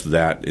adjust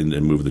that and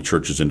move the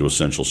churches into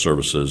essential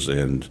services.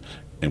 And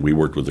we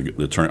worked with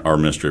the attorney, our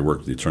ministry worked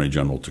with the attorney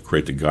general to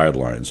create the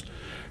guidelines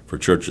for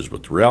churches.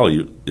 But the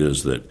reality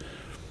is that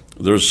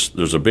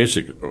there's a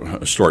basic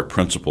historic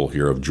principle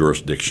here of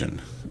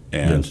jurisdiction,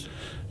 and yes.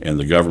 And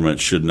the government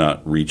should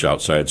not reach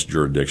outside its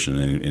jurisdiction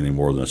any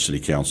more than a city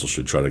council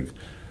should try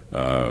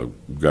to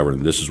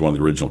govern. This is one of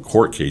the original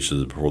court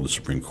cases before the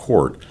Supreme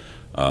Court,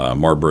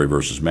 Marbury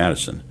versus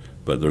Madison.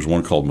 But there's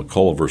one called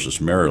McCullough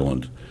versus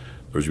Maryland.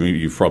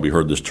 You've probably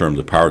heard this term: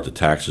 the power to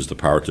tax is the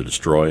power to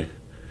destroy.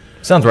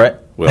 Sounds right.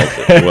 Well,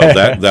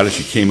 that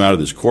actually came out of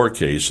this court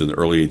case in the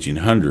early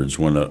 1800s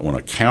when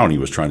a county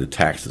was trying to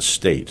tax the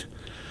state.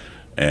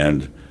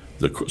 And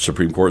the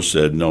Supreme Court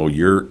said, no,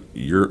 you're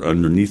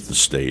underneath the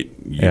state.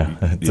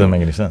 It doesn't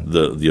make any sense.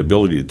 The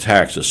ability to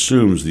tax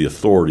assumes the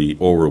authority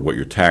over what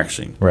you're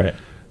taxing. Right.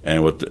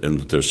 And what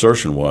the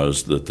assertion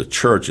was that the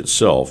church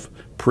itself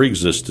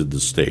pre-existed the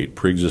state,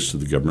 pre-existed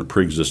the government,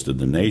 pre-existed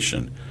the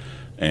nation,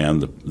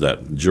 and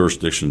that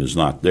jurisdiction is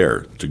not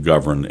there to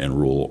govern and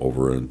rule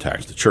over and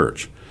tax the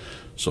church.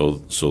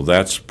 So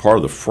that's part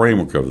of the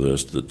framework of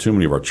this that too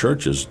many of our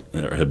churches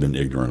have been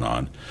ignorant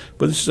on.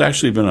 But this has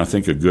actually been, I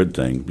think, a good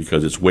thing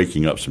because it's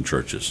waking up some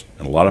churches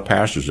and a lot of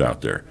pastors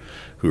out there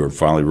who are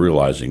finally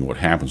realizing what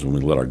happens when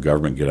we let our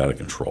government get out of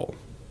control.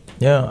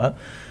 Yeah,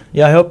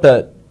 I hope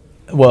that,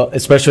 well,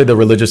 especially the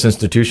religious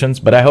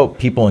institutions, but I hope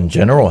people in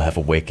general have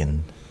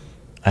awakened.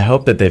 I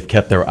hope that they've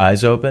kept their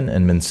eyes open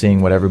and been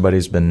seeing what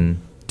everybody's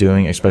been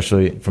doing,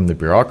 especially from the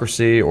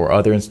bureaucracy or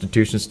other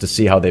institutions, to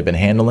see how they've been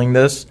handling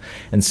this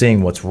and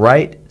seeing what's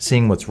right,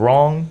 seeing what's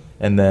wrong,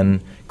 and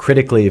then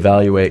critically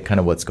evaluate kind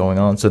of what's going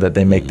on so that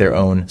they make their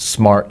own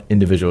smart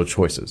individual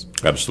choices.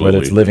 Absolutely.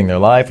 Whether it's living their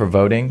life or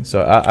voting.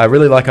 So I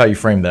really like how you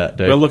framed that,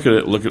 Dave. Well, look at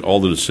it. Look at all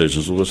the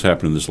decisions. What's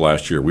happened this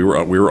last year? We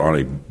were on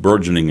a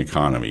burgeoning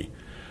economy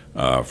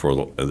for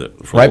the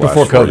right last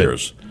before 4 COVID.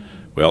 years.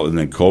 Well, and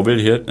then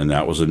COVID hit, and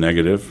that was a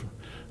negative.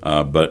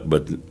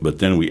 But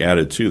then we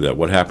added to that.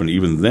 What happened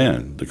even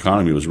then? The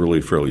economy was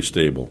really fairly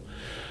stable.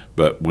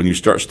 But when you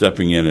start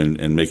stepping in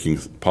and making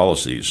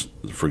policies,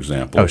 for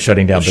example,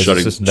 shutting down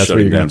businesses. That's where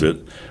you're going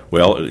to.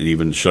 Well,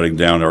 even shutting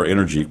down our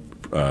energy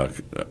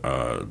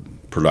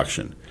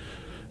production.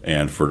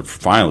 And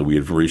finally, we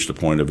have reached a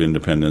point of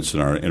independence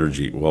in our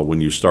energy. Well, when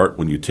you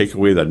take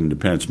away that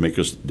independence, make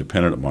us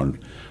dependent upon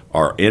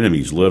our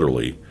enemies,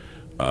 literally,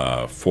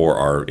 for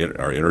our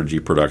energy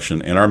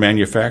production and our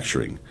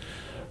manufacturing,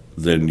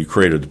 then you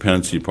create a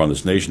dependency upon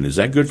this nation. Is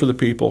that good for the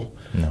people?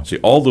 No. See,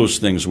 all those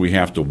things we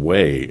have to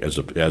weigh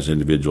as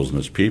individuals and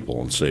as people,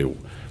 and say,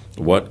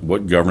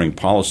 what governing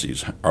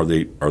policies are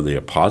they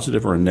a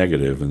positive or a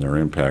negative in their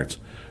impact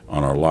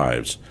on our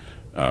lives?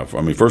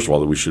 First of all,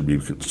 that we should be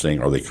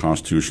saying, are they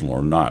constitutional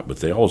or not? But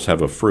they always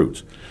have a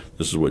fruit.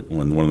 This is one of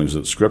the things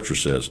that Scripture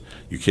says: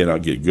 you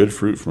cannot get good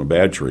fruit from a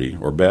bad tree,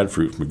 or bad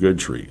fruit from a good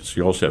tree. So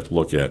you also have to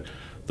look at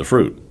the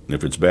fruit. And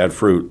if it's bad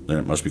fruit, then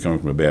it must be coming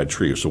from a bad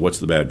tree. So what's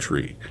the bad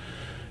tree?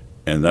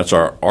 And that's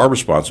our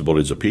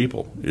responsibility as a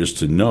people, is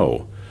to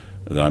know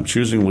that I'm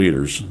choosing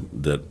leaders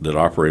that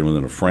operate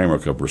within a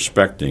framework of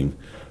respecting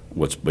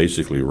what's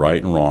basically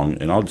right and wrong.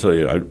 And I'll tell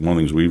you, one of the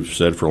things we've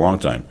said for a long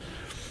time,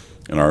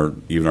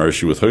 and even our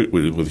issue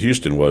with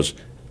Houston was,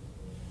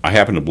 I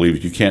happen to believe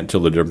if you can't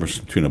tell the difference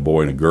between a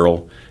boy and a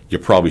girl, you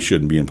probably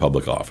shouldn't be in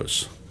public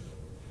office.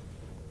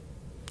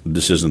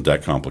 This isn't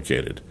that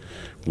complicated.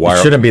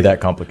 It shouldn't be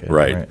that complicated.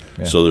 Right.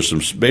 Yeah. So there's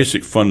some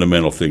basic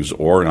fundamental things,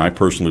 and I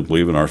personally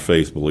believe, and our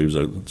faith believes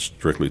that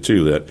strictly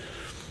too, that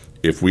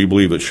if we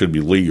believe it should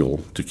be legal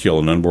to kill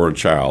an unborn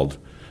child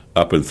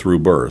up and through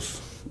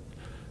birth,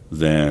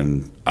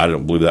 then I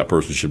don't believe that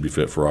person should be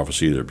fit for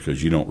office either,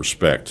 because you don't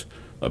respect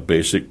a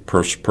basic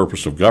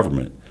purpose of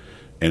government.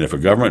 And if a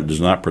government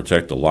does not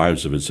protect the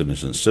lives of its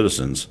innocent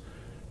citizens,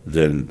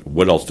 then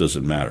what else does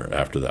it matter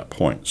after that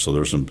point? So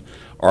there's some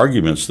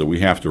arguments that we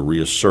have to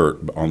reassert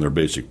on their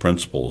basic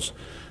principles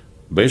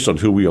based on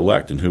who we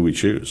elect and who we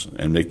choose,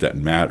 and make that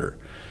matter.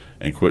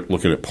 And quit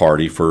looking at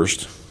party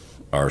first,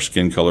 our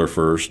skin color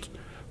first,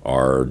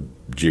 our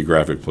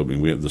geographic,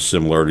 we have the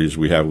similarities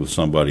we have with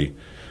somebody.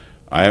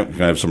 I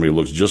have somebody who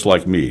looks just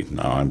like me.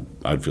 Now,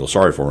 I'd feel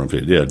sorry for him if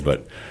he did,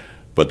 but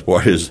the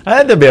point is, I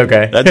had to be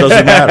okay. That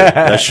doesn't matter.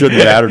 That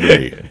shouldn't matter to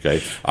me.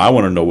 Okay, I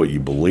want to know what you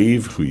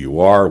believe, who you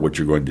are, what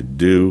you're going to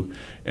do,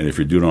 and if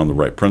you're doing it on the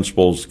right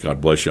principles, God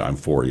bless you, I'm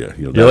for you.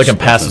 You're looking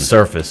past the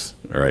surface.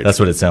 Right. That's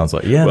what it sounds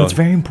like. Yeah, that's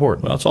very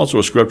important. Well, it's also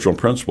a scriptural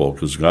principle,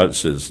 because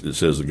it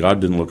says that God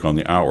didn't look on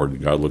the outward,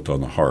 God looked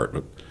on the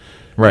heart.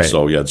 Right.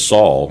 So you had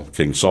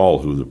King Saul,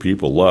 who the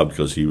people loved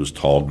because he was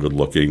tall,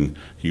 good-looking.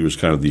 He was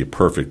kind of the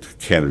perfect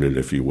candidate,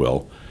 if you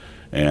will,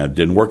 and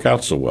didn't work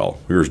out so well.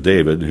 Here's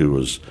David, who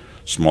was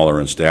smaller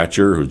in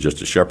stature, who was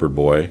just a shepherd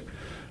boy,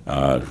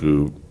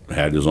 who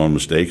had his own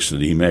mistakes that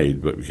he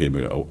made, but became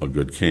a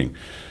good king.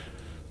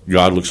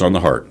 God looks on the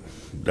heart.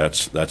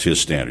 That's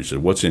his standard. He said,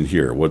 "What's in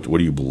here? What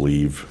do you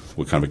believe?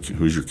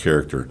 Who's your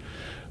character?"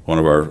 One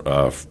of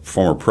our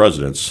former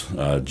presidents,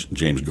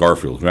 James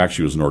Garfield, who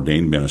actually was an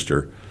ordained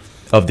minister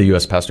of the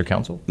U.S. Pastor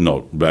Council.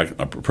 No,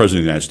 president of the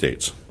United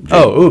States.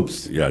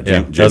 Oops.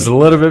 James, that was a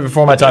little bit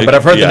before my time, but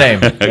I've heard the name.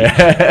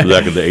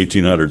 Back in the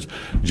 1800s,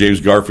 James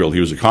Garfield. He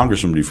was a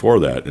congressman before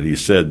that, and he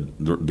said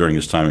during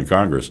his time in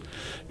Congress,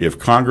 if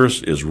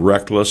Congress is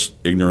reckless,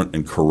 ignorant,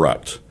 and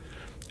corrupt,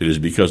 it is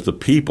because the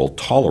people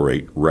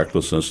tolerate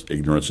recklessness,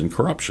 ignorance, and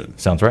corruption.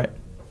 Sounds right.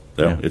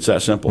 Yeah. It's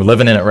that simple. We're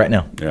living in it right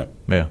now.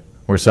 Yeah.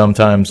 Where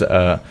sometimes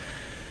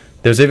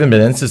there's even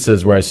been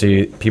instances where I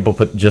see people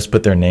put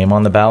their name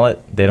on the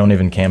ballot. They don't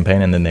even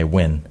campaign, and then they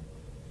win.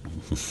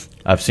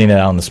 I've seen it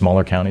out in the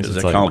smaller counties.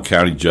 Is that called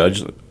county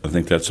judge? I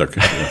think that's our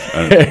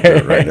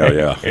right now.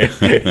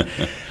 Yeah.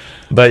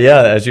 But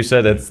yeah, as you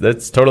said,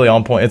 that's totally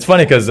on point. It's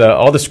funny because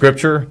all the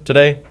scripture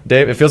today,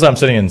 Dave, it feels like I'm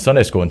sitting in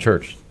Sunday school in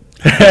church.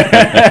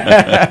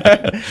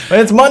 But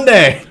it's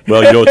Monday.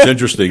 Well, what's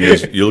interesting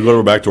is you'll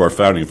go back to our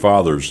founding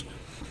fathers,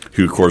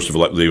 who, of course, we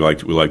like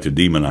to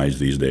demonize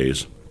these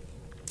days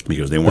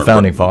because they weren't the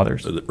founding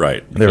fathers,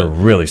 right? They were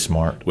really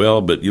smart.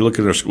 Well, but you look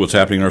at what's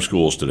happening in our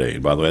schools today.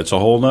 By the way, it's a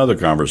whole other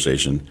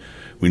conversation.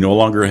 We no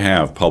longer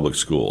have public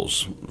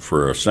schools.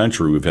 For a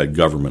century, we've had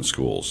government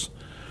schools.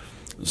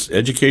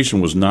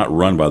 Education was not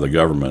run by the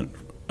government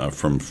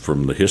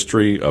from the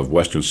history of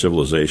Western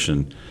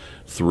civilization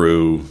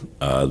through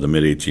the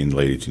late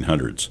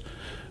 1800s.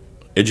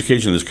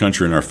 Education in this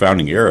country in our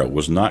founding era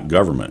was not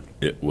government.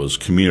 It was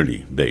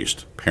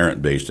community-based,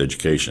 parent-based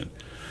education,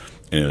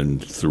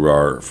 and through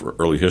our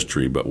early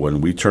history. But when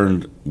we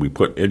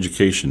put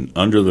education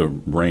under the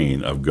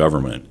reign of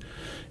government,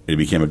 it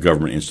became a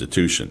government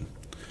institution.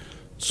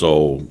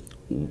 So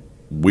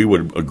we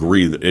would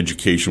agree that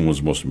education was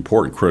the most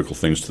important, critical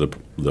things to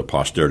the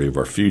posterity of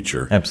our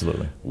future.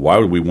 Absolutely. Why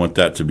would we want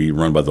that to be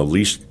run by the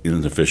least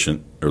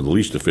inefficient or the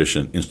least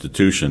efficient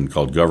institution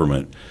called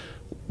government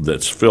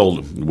that's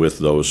filled with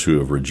those who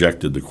have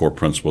rejected the core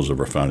principles of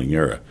our founding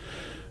era?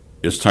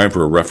 It's time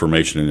for a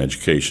reformation in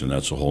education.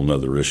 That's a whole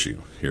other issue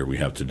here we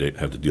have to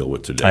deal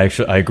with today.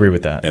 I agree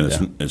with that.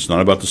 And it's not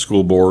about the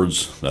school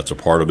boards. That's a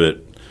part of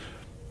it.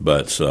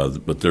 But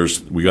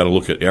we got to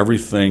look at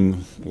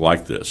everything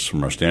like this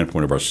from our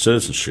standpoint of our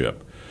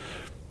citizenship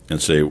and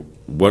say,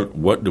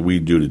 what do we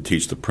do to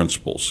teach the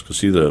principles? Because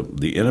see,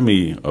 the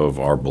enemy of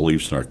our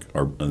beliefs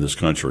in this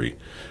country,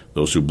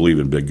 those who believe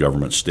in big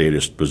government,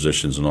 statist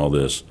positions and all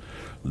this,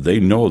 they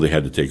know they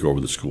had to take over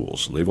the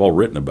schools. They've all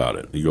written about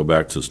it. You go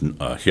back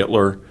to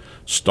Hitler,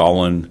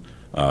 Stalin,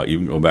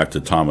 even go back to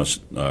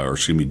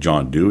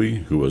John Dewey,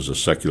 who was a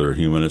secular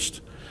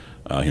humanist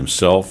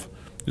himself.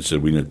 He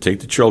said, we need to take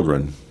the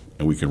children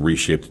and we can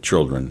reshape the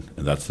children,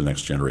 and that's the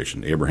next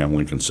generation. Abraham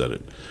Lincoln said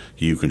it.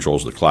 He who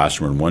controls the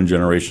classroom in one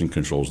generation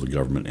controls the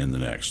government in the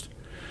next.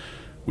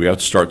 We have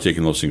to start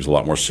taking those things a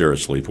lot more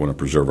seriously if we want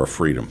to preserve our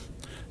freedom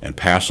and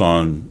pass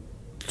on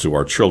to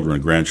our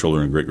children,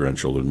 grandchildren, and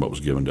great-grandchildren what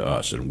was given to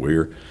us.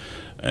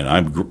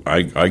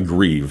 I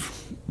grieve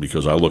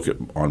because I look at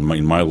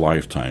in my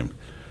lifetime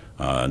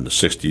in the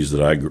 60s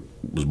that I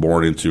was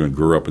born into and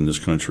grew up in this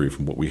country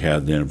from what we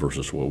had then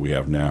versus what we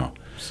have now.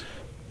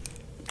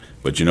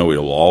 But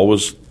it'll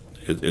always.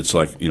 It's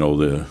like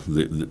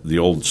the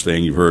old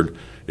saying you've heard.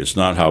 It's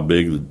not how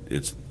big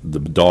the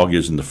dog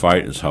is in the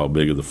fight. It's how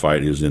big of the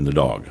fight is in the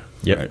dog.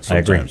 Yep, right? I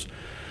agree.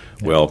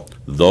 Well,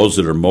 those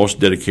that are most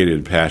dedicated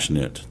and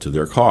passionate to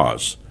their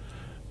cause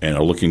and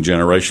are looking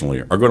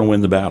generationally are going to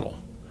win the battle.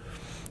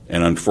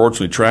 And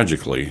unfortunately,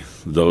 tragically,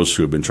 those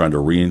who have been trying to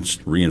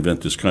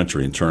reinvent this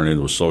country and turn it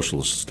into a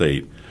socialist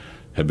state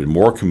have been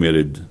more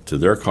committed to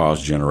their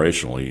cause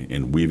generationally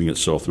in weaving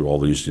itself through all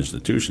these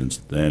institutions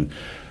than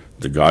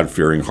the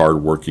God-fearing,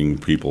 hard-working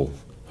people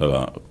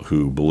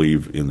who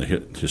believe in the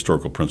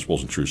historical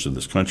principles and truths of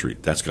this country.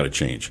 That's got to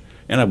change.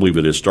 And I believe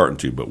it is starting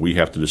to, but we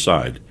have to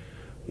decide,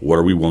 what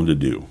are we willing to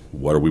do?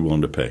 What are we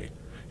willing to pay?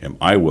 Am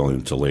I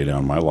willing to lay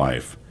down my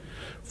life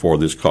for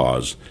this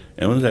cause?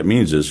 And what that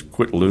means is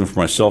quit living for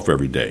myself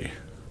every day.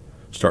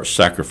 Start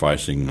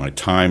sacrificing my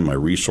time, my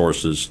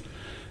resources,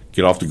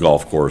 get off the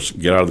golf course,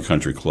 get out of the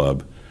country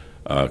club.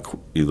 There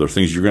are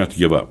things you're going to have to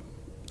give up.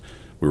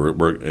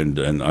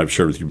 And I've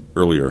shared with you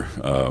earlier,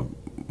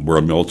 we're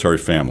a military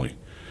family.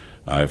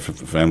 I have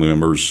family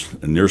members,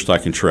 and nearest I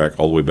can track,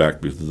 all the way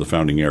back to the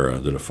founding era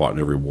that have fought in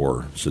every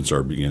war since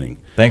our beginning.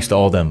 Thanks to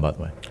all them, by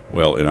the way.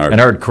 Well,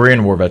 and our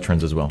Korean War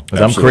veterans as well.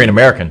 Because I'm Korean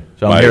American,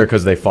 so I'm here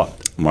because they fought.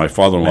 My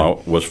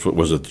father-in-law was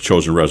at the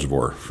Chosin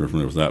Reservoir.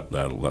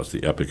 That's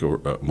the epic,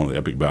 one of the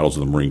epic battles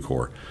of the Marine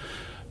Corps.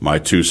 My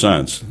two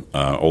sons,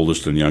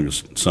 oldest and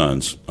youngest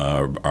sons,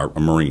 are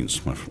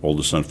Marines. My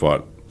oldest son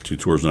fought 2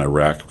 tours in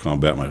Iraq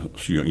combat. My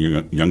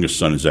youngest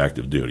son is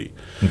active duty.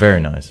 Very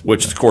nice.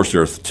 Which, of course,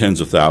 there are tens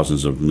of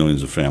thousands of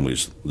millions of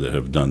families that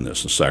have done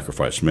this and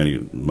sacrificed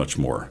much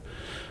more.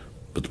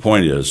 But the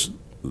point is,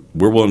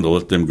 we're willing to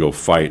let them go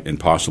fight and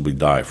possibly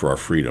die for our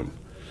freedom.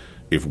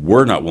 If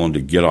we're not willing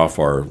to get off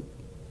our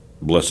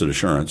blessed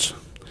assurance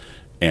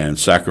and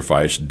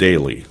sacrifice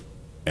daily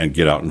and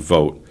get out and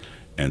vote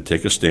and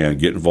take a stand,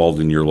 get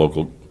involved in your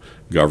local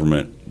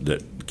government,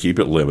 that keep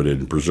it limited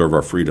and preserve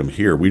our freedom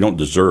here, we don't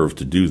deserve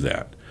to do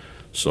that.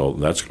 So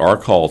that's our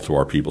call to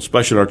our people,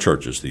 especially in our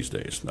churches these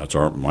days. That's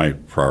my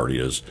priority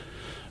is,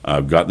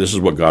 this is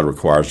what God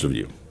requires of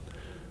you.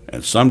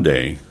 And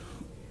someday,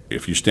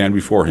 if you stand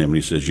before him and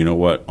he says, you know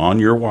what, on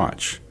your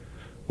watch,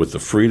 with the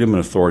freedom and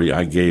authority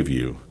I gave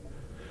you,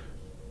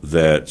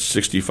 that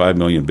 65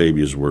 million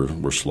babies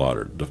were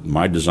slaughtered.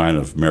 My design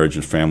of marriage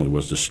and family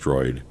was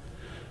destroyed.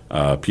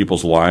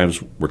 People's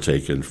lives were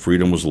taken.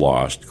 Freedom was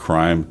lost.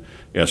 Crime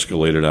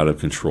escalated out of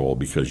control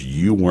because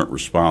you weren't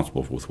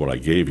responsible with what I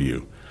gave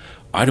you.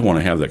 I don't want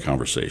to have that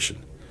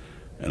conversation.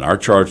 And our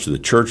charge to the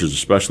churches,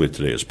 especially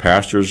today, as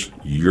pastors,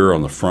 you're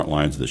on the front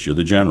lines of this. You're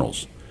the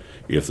generals.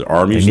 If the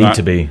army's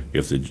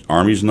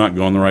not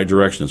going the right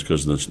direction, it's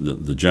because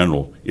the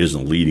general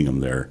isn't leading them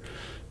there.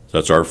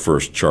 That's our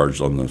first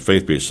charge on the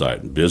faith-based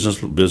side.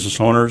 Business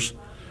owners,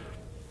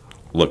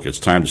 look, it's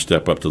time to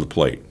step up to the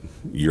plate.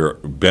 You're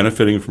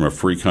benefiting from a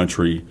free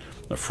country,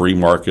 a free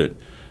market.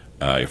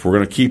 If we're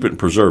going to keep it and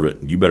preserve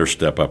it, you better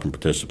step up and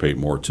participate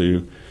more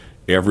too.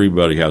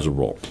 Everybody has a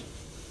role.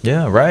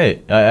 Yeah,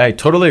 right. I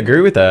totally agree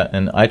with that,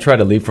 and I try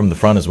to lead from the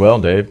front as well,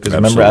 Dave. Because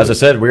remember, as I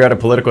said, we were at a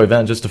political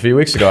event just a few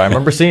weeks ago. I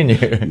remember seeing you.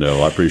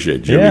 No, I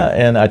appreciate Jimmy. Yeah,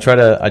 and I try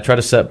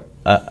to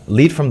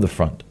lead from the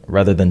front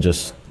rather than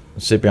just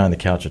sit behind the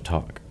couch and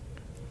talk.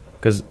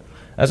 Because,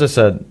 as I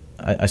said,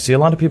 I see a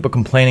lot of people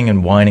complaining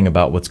and whining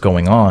about what's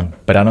going on,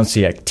 but I don't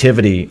see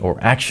activity or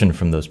action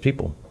from those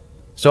people.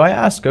 So I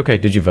ask, okay,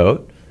 did you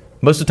vote?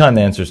 Most of the time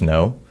the answer is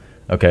no.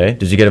 Okay,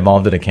 did you get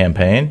involved in a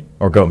campaign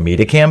or go meet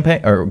a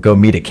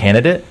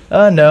candidate?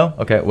 No.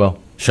 Okay, well,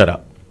 shut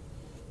up.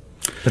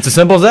 It's as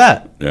simple as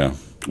that. Yeah.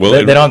 Well,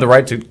 they don't have the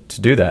right to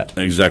do that.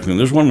 Exactly. And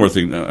there's one more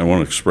thing I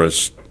want to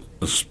express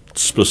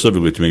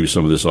specifically to maybe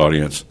some of this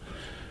audience.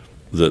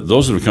 That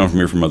those that have come from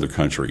here from other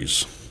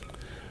countries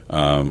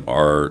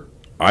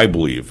I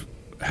believe,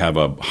 have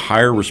a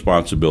higher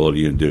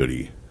responsibility and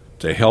duty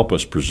to help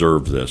us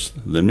preserve this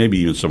than maybe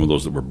even some of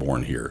those that were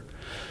born here.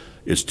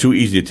 It's too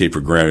easy to take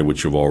for granted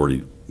what you've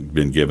already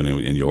been given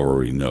and you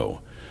already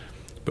know.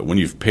 But when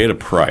you've paid a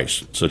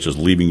price, such as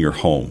leaving your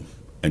home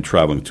and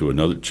traveling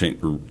to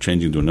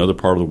changing to another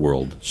part of the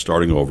world,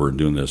 starting over and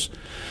doing this,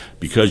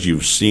 because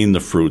you've seen the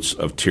fruits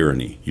of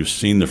tyranny, you've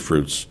seen the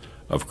fruits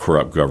of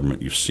corrupt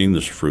government, you've seen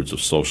the fruits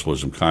of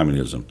socialism,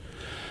 communism,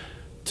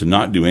 To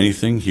not do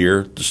anything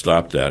here to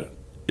stop that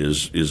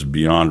is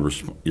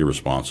beyond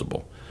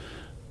irresponsible.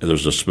 And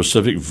there's a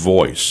specific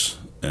voice,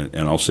 and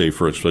I'll say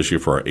especially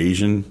for our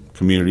Asian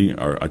community,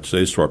 I'd say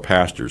this to our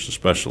pastors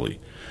especially,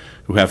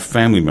 who have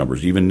family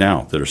members even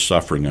now that are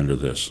suffering under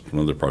this from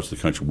other parts of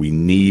the country. We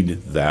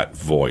need that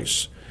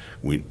voice.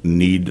 We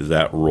need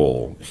that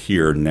role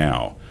here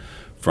now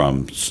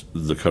from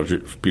the country,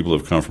 people who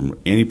have come from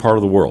any part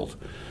of the world.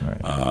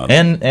 Right.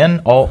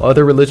 And all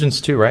other religions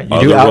too, right?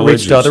 You do outreach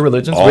religions, to other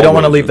religions. We don't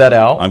want to leave that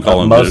out. I'm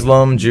calling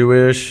Muslim,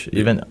 Jewish,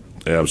 even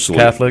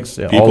absolutely Catholics.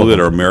 Yeah, people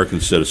that are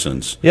American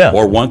citizens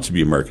or want to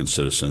be American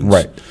citizens.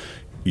 Right.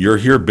 You're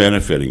here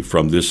benefiting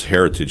from this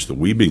heritage that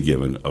we've been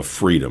given of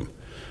freedom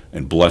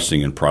and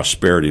blessing and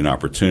prosperity and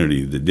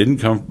opportunity that didn't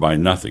come by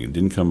nothing. It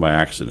didn't come by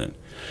accident.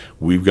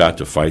 We've got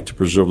to fight to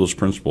preserve those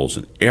principles,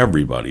 and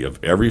everybody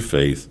of every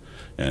faith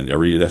and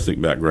every ethnic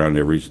background,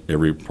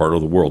 every part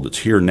of the world that's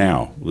here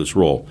now, this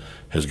role,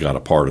 has got a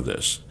part of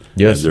this.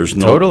 Yes, and there's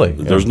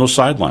there's no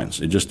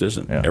sidelines. It just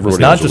isn't. Yeah. Everybody it's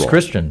not has a just role.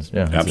 Christians.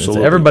 Yeah,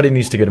 absolutely. Everybody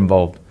needs to get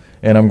involved,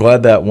 and I'm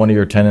glad that one of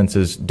your tenants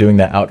is doing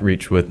that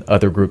outreach with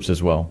other groups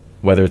as well,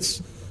 whether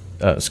it's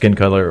skin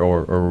color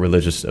or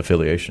religious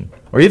affiliation,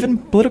 or even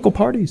political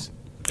parties.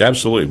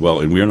 Absolutely.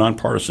 Well, and we are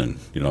nonpartisan.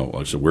 Like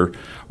I said,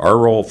 our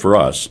role for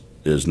us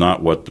is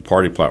not what the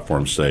party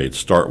platforms say to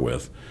start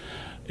with.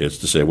 It's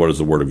to say, what does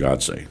the Word of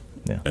God say?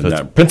 Yeah, and so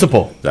that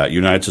principle that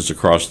unites us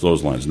across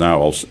those lines. Now,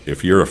 also,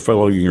 if you're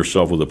affiliating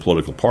yourself with a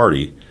political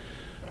party,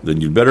 then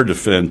you'd better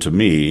defend to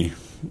me,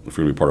 if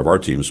you're going to be part of our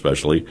team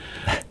especially,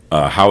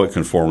 how it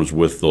conforms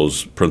with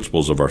those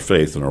principles of our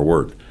faith and our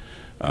Word.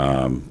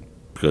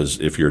 Because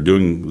if you're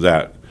doing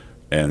that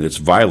and it's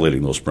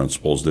violating those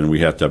principles, then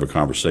we have to have a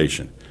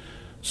conversation.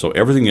 So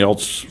everything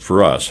else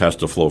for us has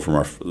to flow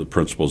from the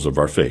principles of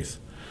our faith.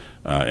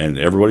 And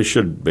everybody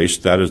should base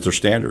that as their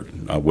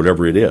standard,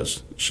 whatever it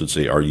is. Should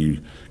say, are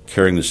you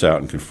carrying this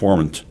out in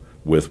conformance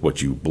with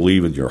what you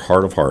believe in your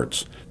heart of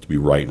hearts to be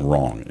right and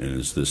wrong? And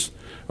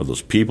are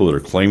those people that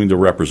are claiming to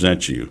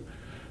represent you,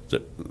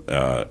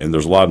 and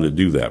there's a lot of them that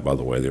do that, by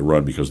the way. They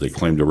run because they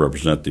claim to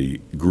represent the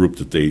group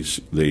that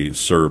they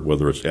serve,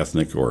 whether it's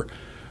ethnic or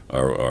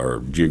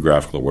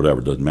geographical or whatever,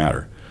 it doesn't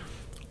matter.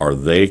 Are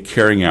they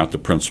carrying out the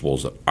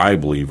principles that I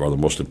believe are the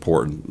most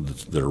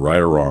important, that are right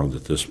or wrong,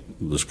 that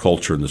this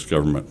culture and this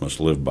government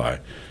must live by?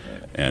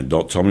 And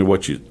don't tell me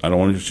I don't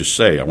want you to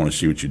say, I want to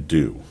see what you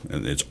do.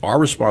 And it's our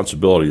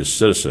responsibility as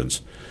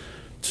citizens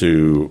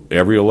to,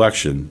 every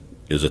election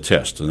is a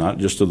test, and not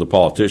just of the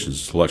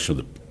politicians, it's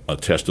a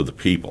test of the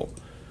people.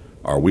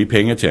 Are we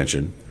paying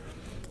attention,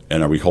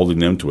 and are we holding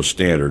them to a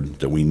standard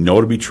that we know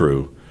to be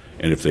true?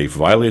 And if they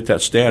violate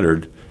that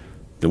standard,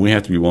 then we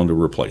have to be willing to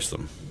replace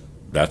them.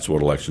 That's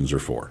what elections are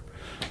for.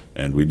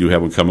 And we do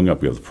have one coming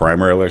up. We have the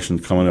primary election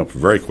coming up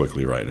very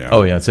quickly right now.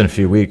 Oh, yeah, it's in a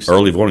few weeks.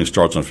 Early voting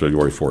starts on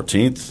February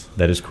 14th.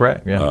 That is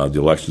correct, yeah. The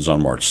election's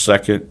on March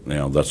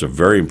 2nd. That's a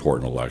very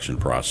important election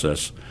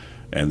process.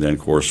 And then, of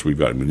course, we've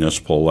got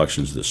municipal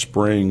elections this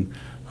spring,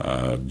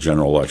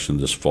 general election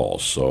this fall.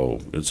 So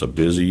it's a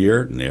busy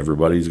year, and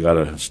everybody's got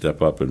to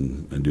step up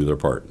and do their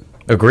part.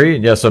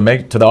 Agreed. Yeah, so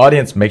to the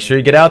audience, make sure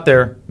you get out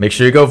there. Make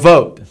sure you go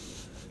vote.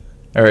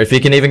 Or if you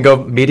can even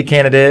go meet a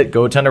candidate,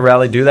 go attend a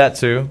rally, do that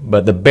too.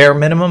 But the bare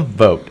minimum,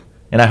 vote.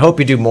 And I hope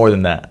you do more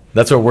than that.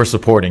 That's what we're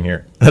supporting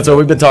here. That's what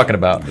we've been talking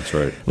about. That's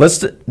right.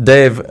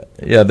 Dave,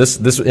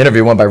 this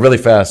interview went by really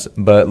fast,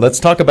 but let's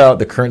talk about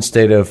the current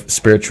state of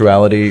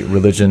spirituality,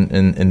 religion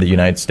in the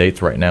United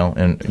States right now,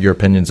 and your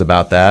opinions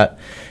about that,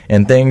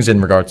 and things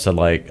in regards to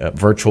like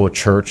virtual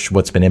church,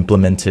 what's been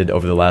implemented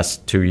over the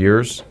last 2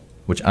 years,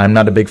 which I'm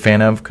not a big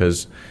fan of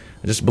because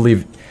I just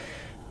believe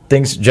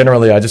things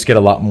generally, I just get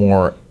a lot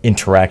more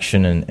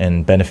interaction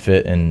and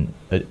benefit and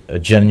a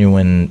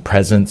genuine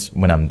presence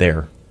when I'm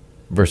there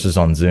versus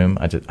on Zoom.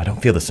 I don't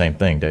feel the same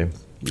thing, Dave.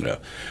 Yeah.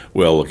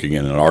 Well, look,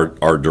 again,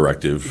 our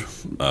directive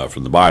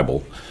from the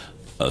Bible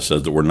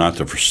says that we're not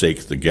to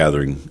forsake the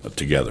gathering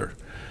together.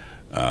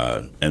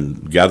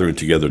 And gathering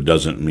together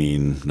doesn't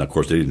mean, and of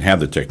course, they didn't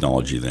have the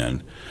technology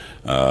then,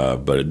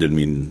 but it didn't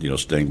mean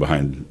staying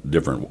behind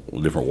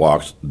different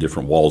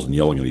walls and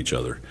yelling at each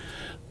other.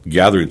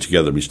 Gathering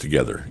together means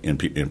together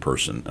in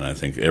person, and I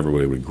think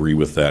everybody would agree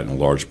with that in a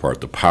large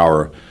part. The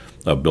power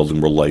of building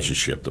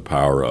relationship, the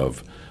power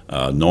of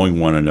knowing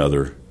one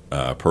another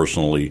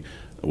personally,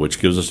 which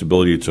gives us the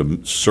ability to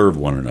serve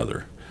one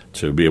another,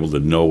 to be able to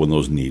know when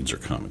those needs are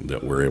coming,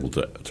 that we're able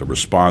to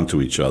respond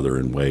to each other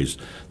in ways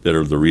that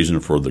are the reason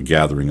for the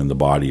gathering in the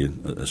body,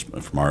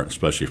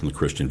 especially from the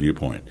Christian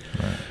viewpoint.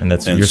 Right.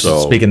 And you're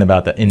speaking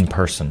about the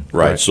in-person.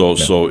 Right.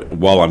 So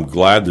while I'm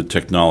glad that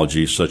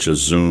technology such as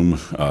Zoom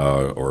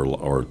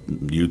or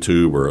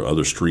YouTube or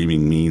other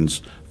streaming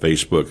means,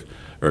 Facebook,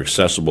 are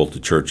accessible to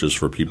churches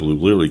for people who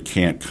literally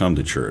can't come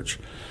to church,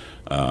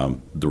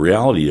 the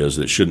reality is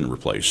that it shouldn't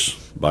replace,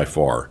 by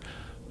far,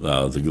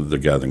 the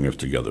gathering of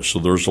together. So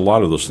there's a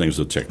lot of those things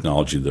with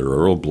technology that are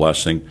a real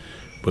blessing,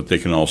 but they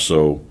can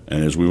also,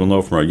 and as we will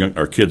know from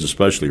our kids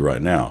especially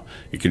right now,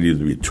 it can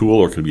either be a tool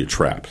or it can be a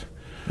trap.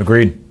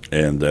 Agreed.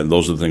 And then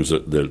those are the things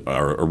that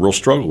are a real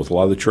struggle with a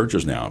lot of the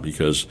churches now,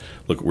 because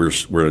look,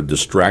 we're a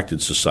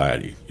distracted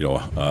society.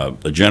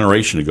 A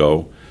generation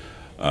ago,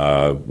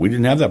 we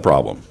didn't have that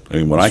problem. I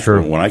mean, when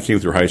I came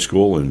through high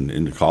school and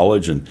into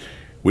college, and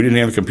we didn't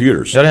have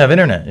computers. You didn't have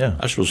internet. Yeah,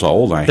 I suppose how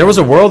old I am. There was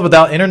a world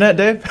without internet,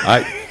 Dave.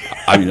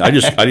 I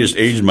just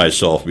aged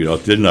myself,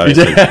 didn't I? You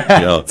did.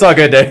 It's all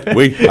good, Dave.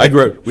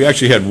 We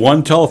actually had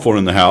one telephone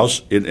in the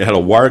house. It had a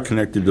wire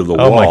connected to the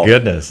wall. Oh my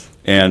goodness!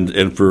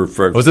 And for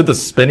was it the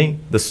spinner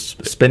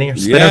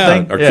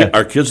thing?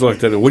 Our kids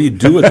looked at it. What do you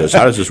do with this?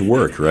 How does this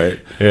work?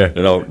 Right? Yeah.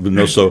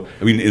 So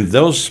I mean, in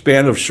those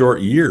span of short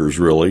years,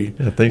 really,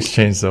 things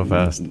change so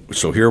fast.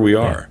 So here we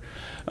are.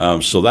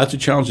 So that's a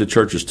challenge to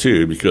churches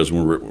too, because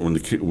when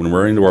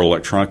we're into our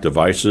electronic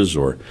devices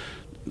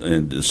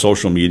and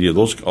social media,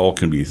 those all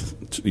can be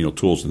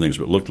tools and things.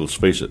 But let's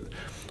face it,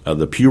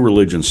 the Pew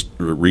Religion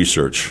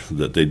research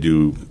that they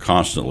do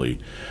constantly,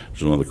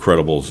 which is one of the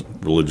credible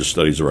religious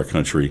studies of our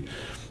country,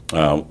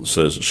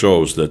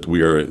 shows that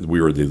we are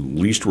the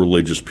least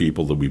religious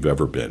people that we've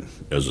ever been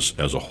as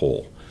a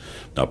whole.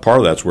 Now, part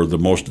of that's we're the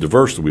most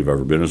diverse that we've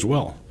ever been as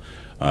well.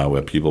 We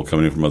have people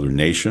coming in from other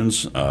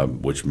nations,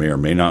 which may or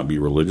may not be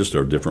religious.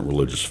 There are different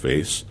religious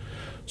faiths.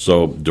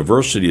 So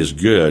diversity is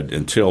good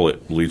until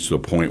it leads to a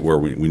point where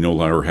we no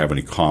longer have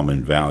any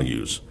common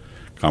values,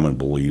 common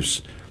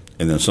beliefs,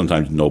 and then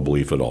sometimes no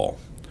belief at all.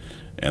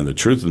 And the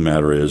truth of the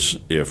matter is,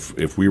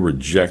 if we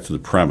reject the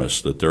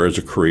premise that there is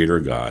a creator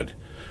God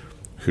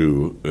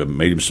who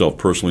made himself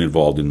personally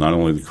involved in not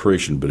only the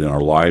creation but in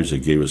our lives,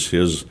 and gave us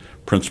his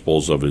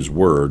principles of his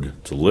word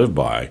to live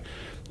by,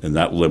 and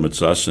that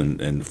limits us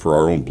and for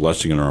our own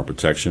blessing and our own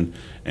protection,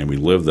 and we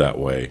live that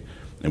way,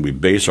 and we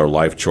base our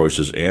life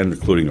choices and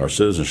including our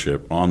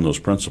citizenship on those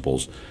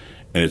principles,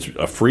 and it's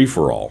a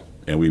free-for-all,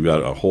 and we've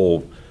got a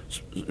whole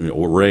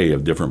array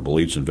of different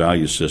beliefs and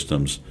value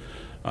systems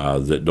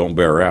that don't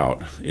bear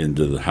out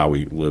into how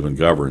we live and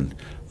govern,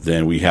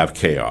 then we have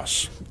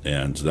chaos.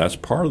 And that's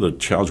part of the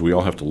challenge we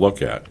all have to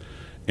look at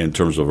in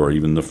terms of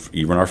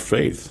even our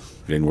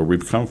faith and where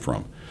we've come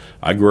from.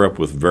 I grew up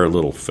with very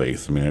little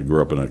faith. I mean, I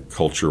grew up in a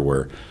culture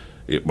where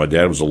my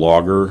dad was a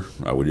logger.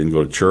 We didn't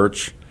go to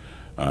church.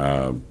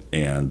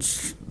 And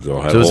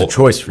so it was a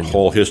choice for you.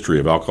 Whole history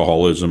of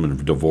alcoholism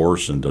and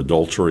divorce and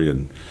adultery,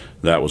 and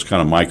that was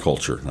kind of my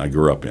culture I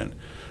grew up in.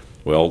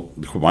 Well,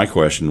 my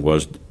question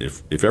was,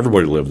 if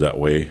everybody lived that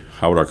way,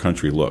 how would our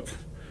country look?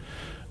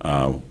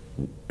 And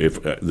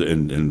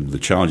the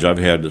challenge I've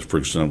had, for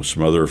example,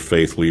 some other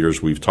faith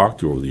leaders we've talked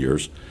to over the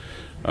years,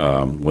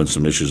 when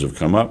some issues have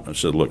come up, I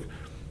said, look,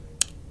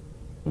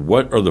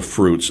 what are the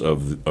fruits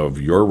of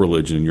your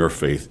religion and your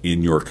faith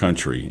in your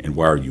country, and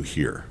why are you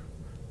here?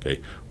 Okay,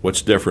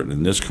 what's different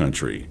in this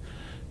country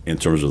in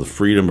terms of the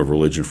freedom of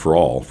religion for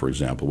all, for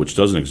example, which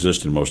doesn't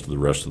exist in most of the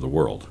rest of the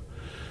world?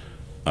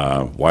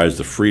 Why is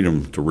the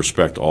freedom to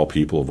respect all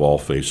people of all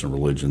faiths and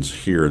religions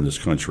here in this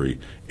country?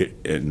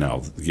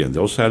 Now, again,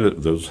 those had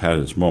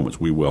its moments.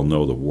 We well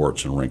know the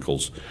warts and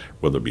wrinkles,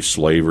 whether it be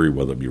slavery,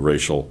 whether it be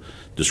racial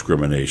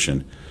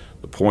discrimination.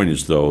 The point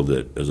is, though,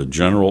 that as a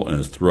general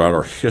and throughout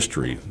our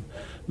history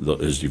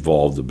has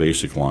evolved the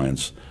basic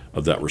lines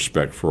of that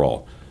respect for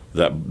all.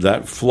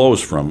 That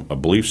flows from a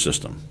belief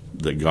system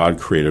that God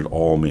created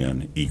all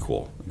men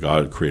equal.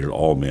 God created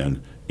all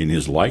men in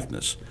his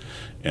likeness.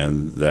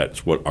 And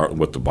that's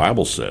what the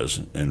Bible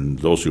says. And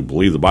those who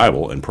believe the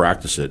Bible and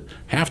practice it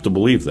have to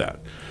believe that.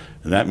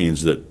 And that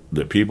means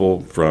that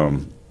people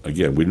from,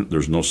 again,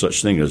 there's no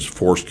such thing as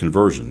forced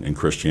conversion in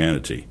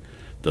Christianity.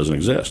 It doesn't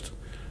exist,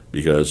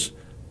 because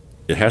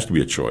it has to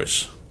be a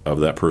choice of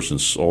that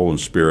person's soul and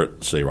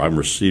spirit. Say, I'm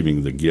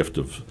receiving the gift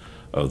of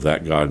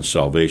that God and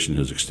salvation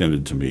has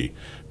extended to me,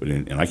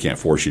 and I can't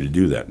force you to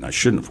do that, and I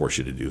shouldn't force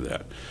you to do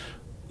that.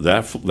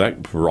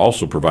 That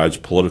also provides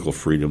political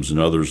freedoms and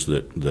others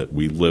that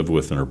we live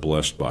with and are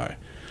blessed by.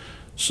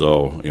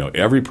 So,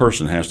 every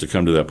person has to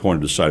come to that point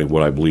of deciding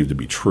what I believe to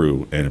be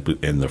true, and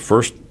the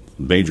first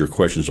major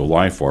questions of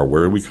life are: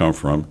 where do we come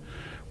from,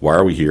 why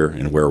are we here,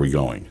 and where are we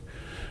going?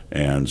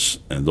 And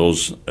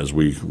those, as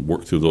we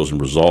work through those and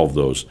resolve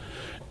those,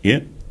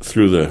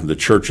 through the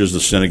churches, the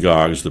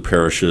synagogues, the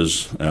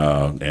parishes,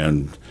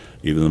 and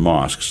even the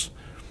mosques,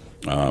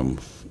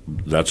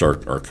 that's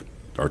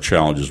our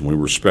challenges. When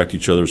we respect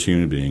each other as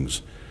human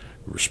beings,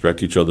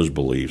 respect each other's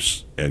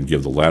beliefs, and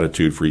give the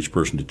latitude for each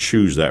person to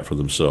choose that for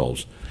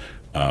themselves,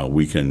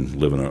 we can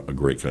live in a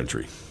great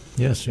country.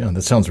 Yes, yeah,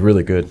 that sounds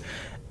really good.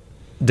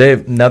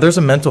 Dave, now there's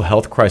a mental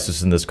health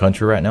crisis in this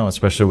country right now,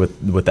 especially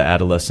with the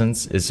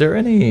adolescents. Is there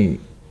any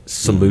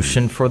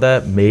solution for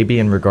that, maybe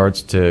in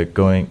regards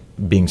to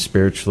being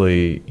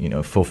spiritually,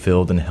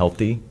 fulfilled and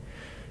healthy?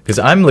 Because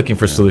I'm looking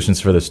for solutions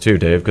for this too,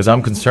 Dave, because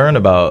I'm concerned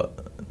about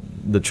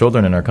the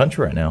children in our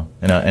country right now.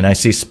 And I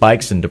see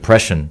spikes in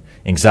depression,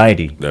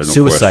 anxiety,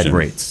 suicide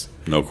rates.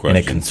 No question. And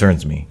it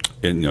concerns me.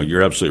 And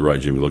you're absolutely right,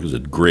 Jimmy. Look, it's a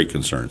great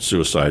concern.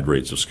 Suicide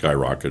rates have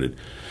skyrocketed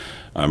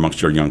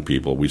amongst our young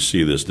people. We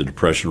see this, the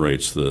depression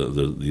rates,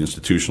 the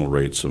institutional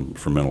rates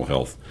for mental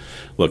health.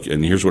 Look,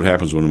 and here's what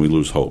happens when we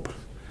lose hope.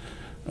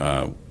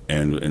 And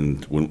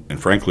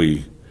And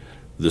frankly,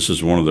 this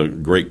is one of the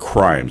great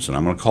crimes, and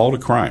I'm going to call it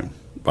a crime,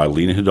 by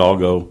Lena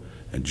Hidalgo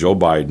and Joe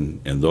Biden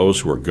and those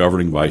who are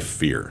governing by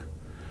fear.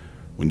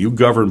 When you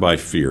govern by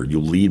fear, you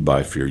lead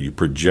by fear, you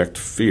project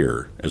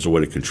fear as a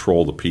way to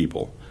control the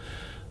people.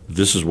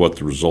 This is what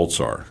the results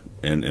are.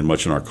 And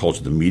much in our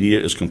culture, the media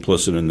is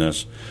complicit in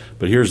this.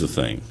 But here's the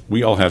thing.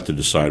 We all have to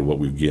decide what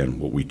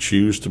we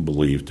choose to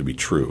believe to be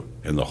true,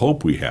 and the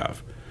hope we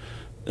have.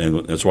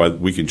 And that's why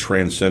we can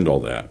transcend all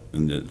that.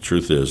 And the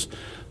truth is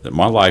that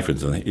my life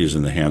is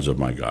in the hands of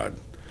my God.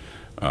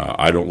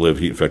 I don't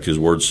live, in fact, his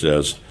word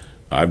says,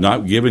 I've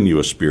not given you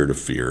a spirit of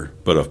fear,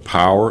 but of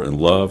power and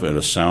love and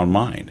a sound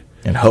mind.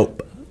 And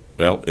hope.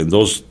 Well, and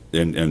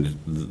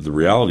the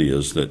reality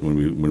is that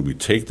when we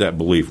take that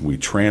belief, we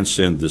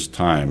transcend this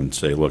time and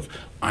say, look,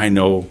 I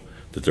know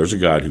that there's a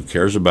God who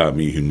cares about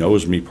me, who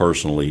knows me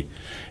personally,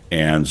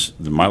 and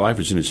my life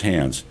is in his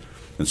hands.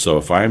 And so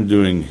if I'm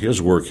doing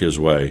his work his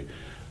way,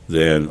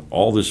 then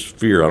all this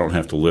fear I don't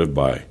have to live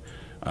by.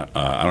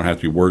 I don't have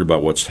to be worried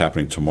about what's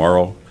happening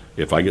tomorrow.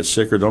 If I get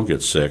sick or don't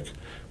get sick,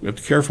 we have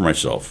to care for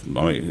myself.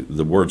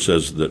 The word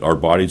says that our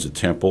body's a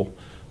temple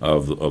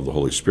of the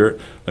Holy Spirit.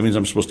 That means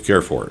I'm supposed to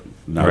care for it.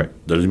 Now,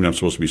 That doesn't mean I'm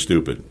supposed to be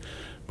stupid.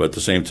 But at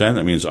the same time,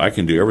 that means I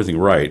can do everything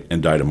right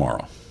and die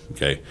tomorrow.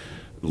 Okay?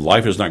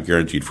 Life is not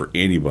guaranteed for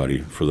anybody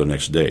for the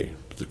next day.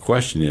 But the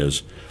question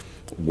is,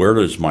 where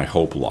does my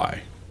hope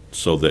lie?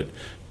 So that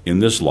in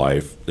this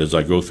life, as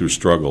I go through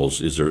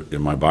struggles,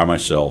 am I by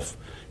myself?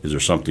 Is there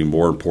something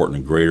more important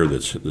and greater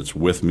that's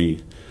with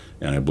me?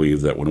 And I believe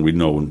that when we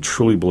know and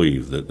truly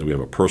believe that we have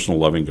a personal,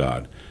 loving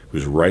God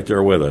who's right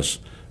there with us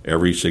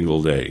every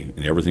single day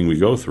and everything we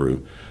go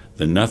through,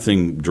 then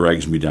nothing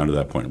drags me down to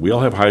that point. We all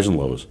have highs and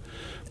lows.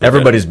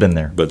 Everybody's been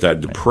there. But that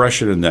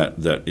depression and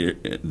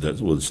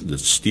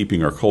that's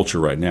steeping our culture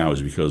right now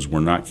is because we're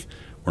not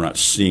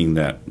seeing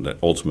that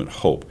ultimate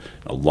hope.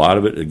 A lot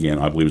of it, again,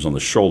 I believe is on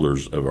the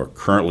shoulders of our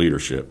current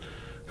leadership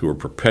who are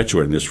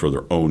perpetuating this for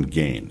their own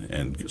gain.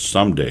 And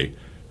someday,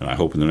 and I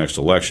hope in the next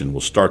election,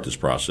 we'll start this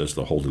process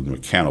of holding them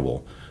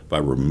accountable by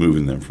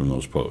removing them from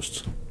those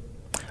posts.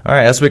 All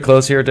right, as we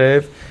close here,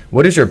 Dave,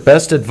 what is your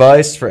best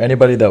advice for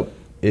anybody that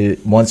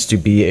wants to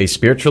be a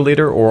spiritual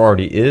leader or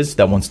already is,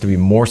 that wants to be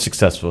more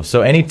successful?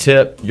 So any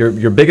tip,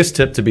 your biggest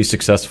tip to be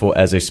successful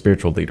as a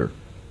spiritual leader?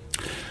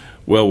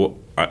 Well,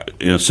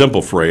 in a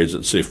simple phrase,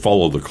 I'd say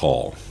follow the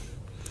call.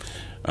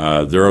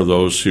 There are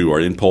those who are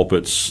in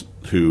pulpits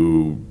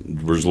who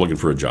were just looking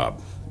for a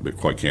job,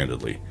 quite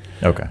candidly.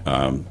 Okay.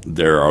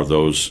 There are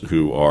those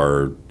who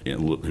are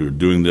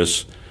doing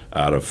this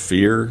out of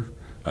fear,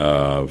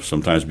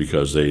 sometimes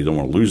because they don't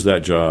want to lose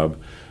that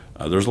job.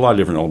 There's a lot of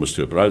different elements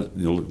to it, but at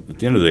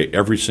the end of the day,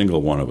 every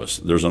single one of us,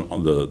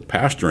 the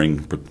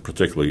pastoring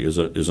particularly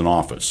is an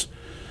office,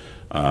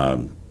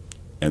 and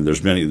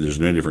there's many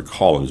different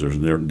callings. There's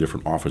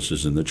different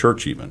offices in the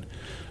church even.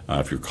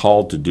 If you're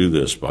called to do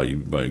this by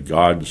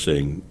God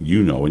saying,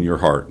 in your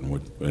heart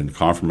and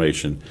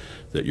confirmation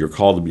that you're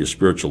called to be a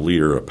spiritual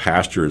leader, a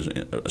pastor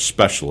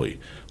especially,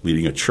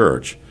 leading a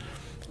church,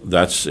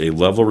 that's a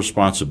level of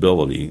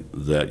responsibility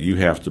that you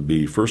have to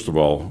be, first of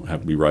all,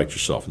 have to be right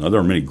yourself. Now, there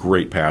are many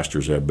great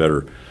pastors that have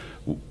better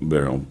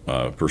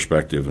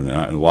perspective, and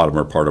a lot of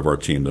them are part of our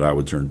team that I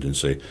would turn to and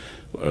say,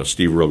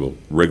 Steve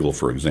Riggle,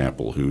 for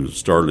example, who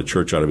started a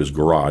church out of his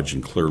garage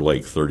in Clear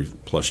Lake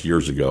 30-plus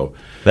years ago.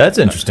 That's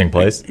an interesting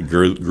place.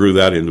 Grew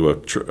that into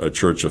a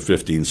church of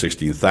 15,000,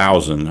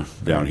 16,000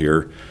 down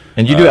here.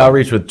 And you do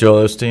outreach with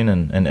Joel Osteen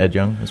and Ed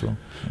Young as well?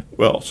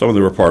 Well, some of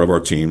them are part of our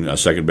team.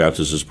 Second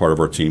Baptist is part of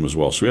our team as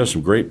well. So we have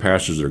some great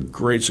pastors that are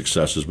great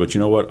successes. But you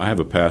know what? I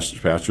have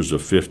pastors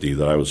of 50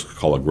 that I would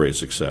call a great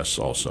success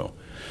also.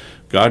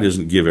 God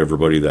doesn't give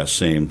everybody that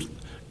same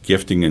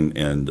gifting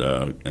and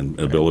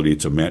ability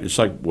to manage. It's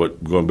like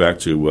going back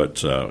to what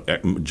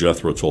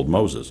Jethro told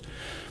Moses.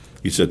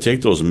 He said,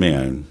 take those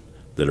men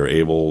that are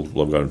able,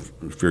 love God,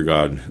 fear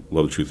God,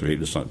 love the truth, and hate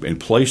the Son, and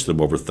place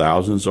them over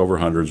thousands, over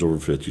hundreds, over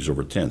 50s,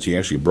 over 10s. He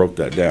actually broke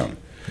that down.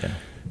 Yeah.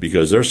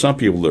 Because there are some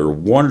people that are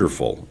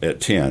wonderful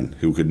at 10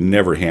 who could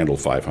never handle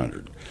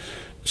 500.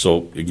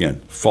 So,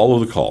 again, follow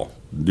the call.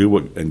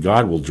 And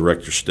God will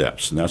direct your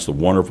steps. And that's the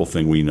wonderful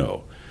thing we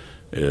know,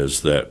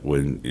 is that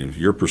if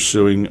you're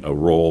pursuing a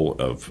role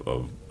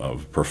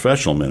of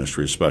professional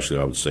ministry, especially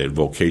I would say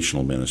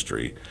vocational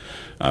ministry,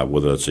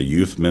 whether it's a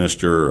youth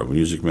minister, or a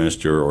music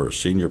minister, or a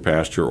senior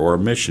pastor, or a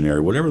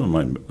missionary, whatever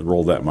the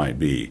role that might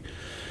be,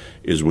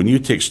 is when you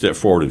take a step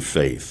forward in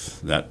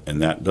faith,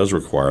 and that does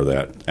require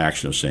that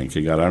action of saying,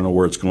 okay, God, I don't know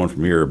where it's going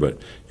from here,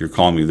 but you're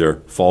calling me there.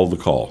 Follow the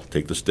call.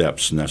 Take the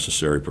steps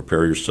necessary.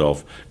 Prepare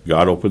yourself.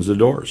 God opens the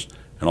doors.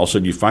 And all of a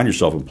sudden you find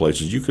yourself in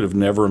places you could have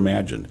never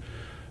imagined.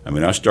 I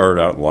mean, I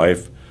started out in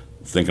life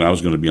thinking I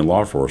was going to be in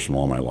law enforcement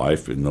all my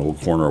life in the little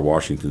corner of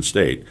Washington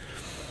State.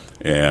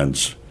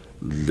 And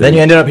Then you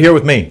ended up here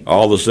with me.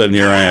 All of a sudden,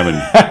 here I am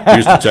in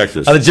Houston,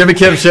 Texas. On the Jimmy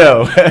Kim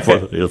Show.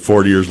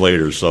 40 years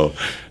later. So, all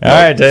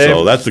right, Dave.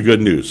 So that's the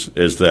good news,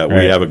 is that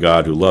we have a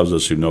God who loves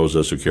us, who knows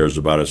us, who cares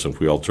about us. And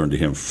if we all turn to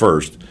him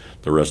first,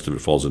 the rest of it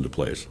falls into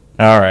place.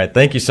 All right.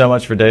 Thank you so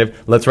much for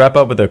Dave. Let's wrap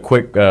up with a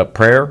quick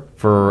prayer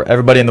for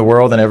everybody in the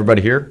world and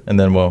everybody here, and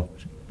then we'll,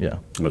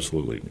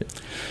 Absolutely. Yeah.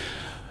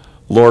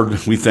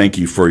 Lord, we thank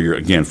you for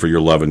your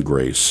love and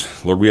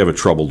grace. Lord, we have a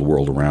troubled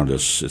world around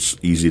us. It's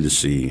easy to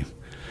see.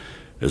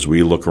 As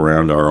we look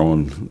around our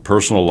own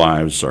personal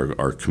lives,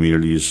 our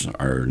communities,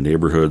 our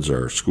neighborhoods,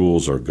 our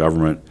schools, our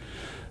government,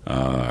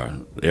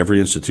 every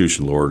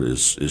institution, Lord,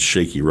 is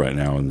shaky right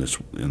now in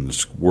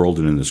this world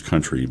and in this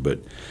country. But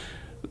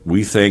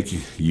we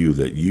thank you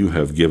that you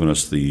have given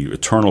us the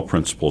eternal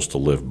principles to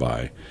live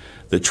by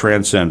that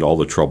transcend all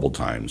the troubled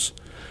times.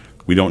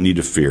 We don't need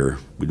to fear.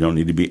 We don't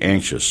need to be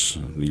anxious.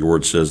 Your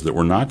word says that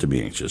we're not to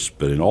be anxious,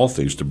 but in all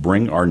things to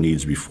bring our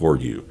needs before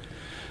you.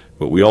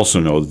 But we also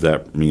know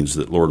that means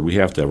that, Lord, we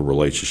have to have a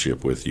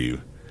relationship with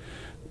you,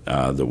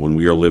 that when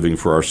we are living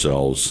for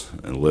ourselves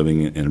and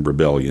living in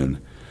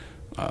rebellion,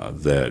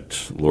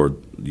 that,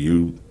 Lord,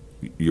 you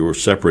are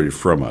separated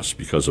from us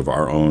because of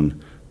our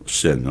own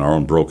sin and our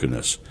own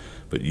brokenness.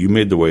 But you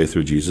made the way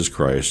through Jesus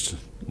Christ,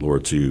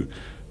 Lord, to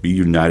be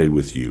united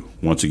with you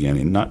once again,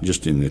 and not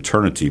just in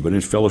eternity, but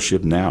in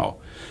fellowship now.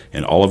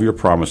 And all of your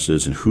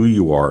promises and who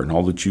you are and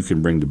all that you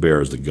can bring to bear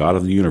as the God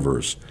of the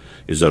universe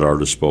is at our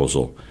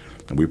disposal.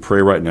 And we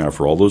pray right now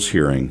for all those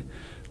hearing,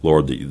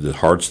 Lord, the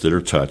hearts that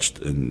are touched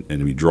and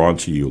be drawn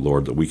to you,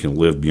 Lord, that we can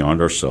live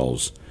beyond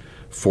ourselves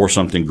for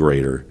something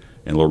greater.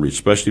 And Lord, we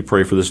especially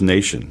pray for this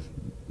nation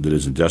that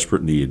is in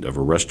desperate need of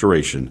a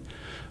restoration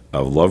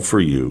of love for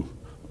you,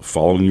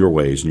 following your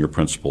ways and your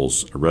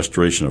principles, a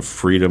restoration of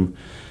freedom.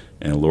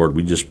 And Lord,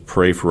 we just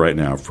pray for right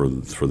now for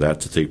that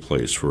to take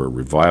place, for a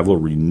revival,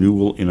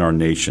 renewal in our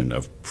nation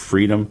of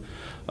freedom,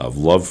 of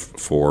love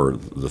for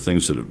the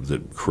things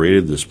that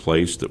created this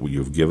place that you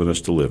have given us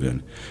to live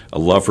in, a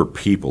love for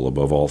people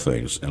above all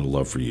things, and a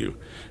love for you.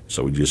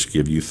 So we just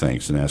give you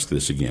thanks and ask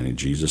this again in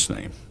Jesus'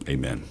 name.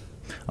 Amen.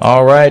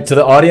 All right. To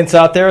the audience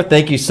out there,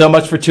 thank you so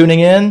much for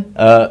tuning in.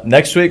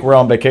 Next week, we're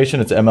on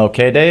vacation. It's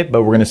MLK Day,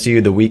 but we're going to see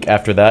you the week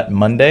after that,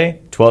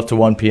 Monday, 12 to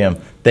 1 p.m.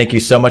 Thank you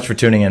so much for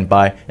tuning in.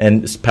 Bye.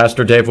 And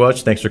Pastor Dave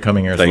Welch, thanks for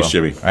coming here as well. Thanks,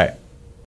 Jimmy. All right.